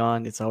having me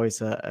on. It's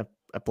always a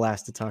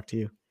blast to talk to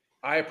you.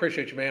 I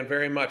appreciate you, man,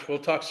 very much. We'll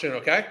talk soon,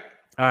 okay?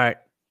 All right.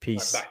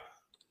 Peace. All right, bye.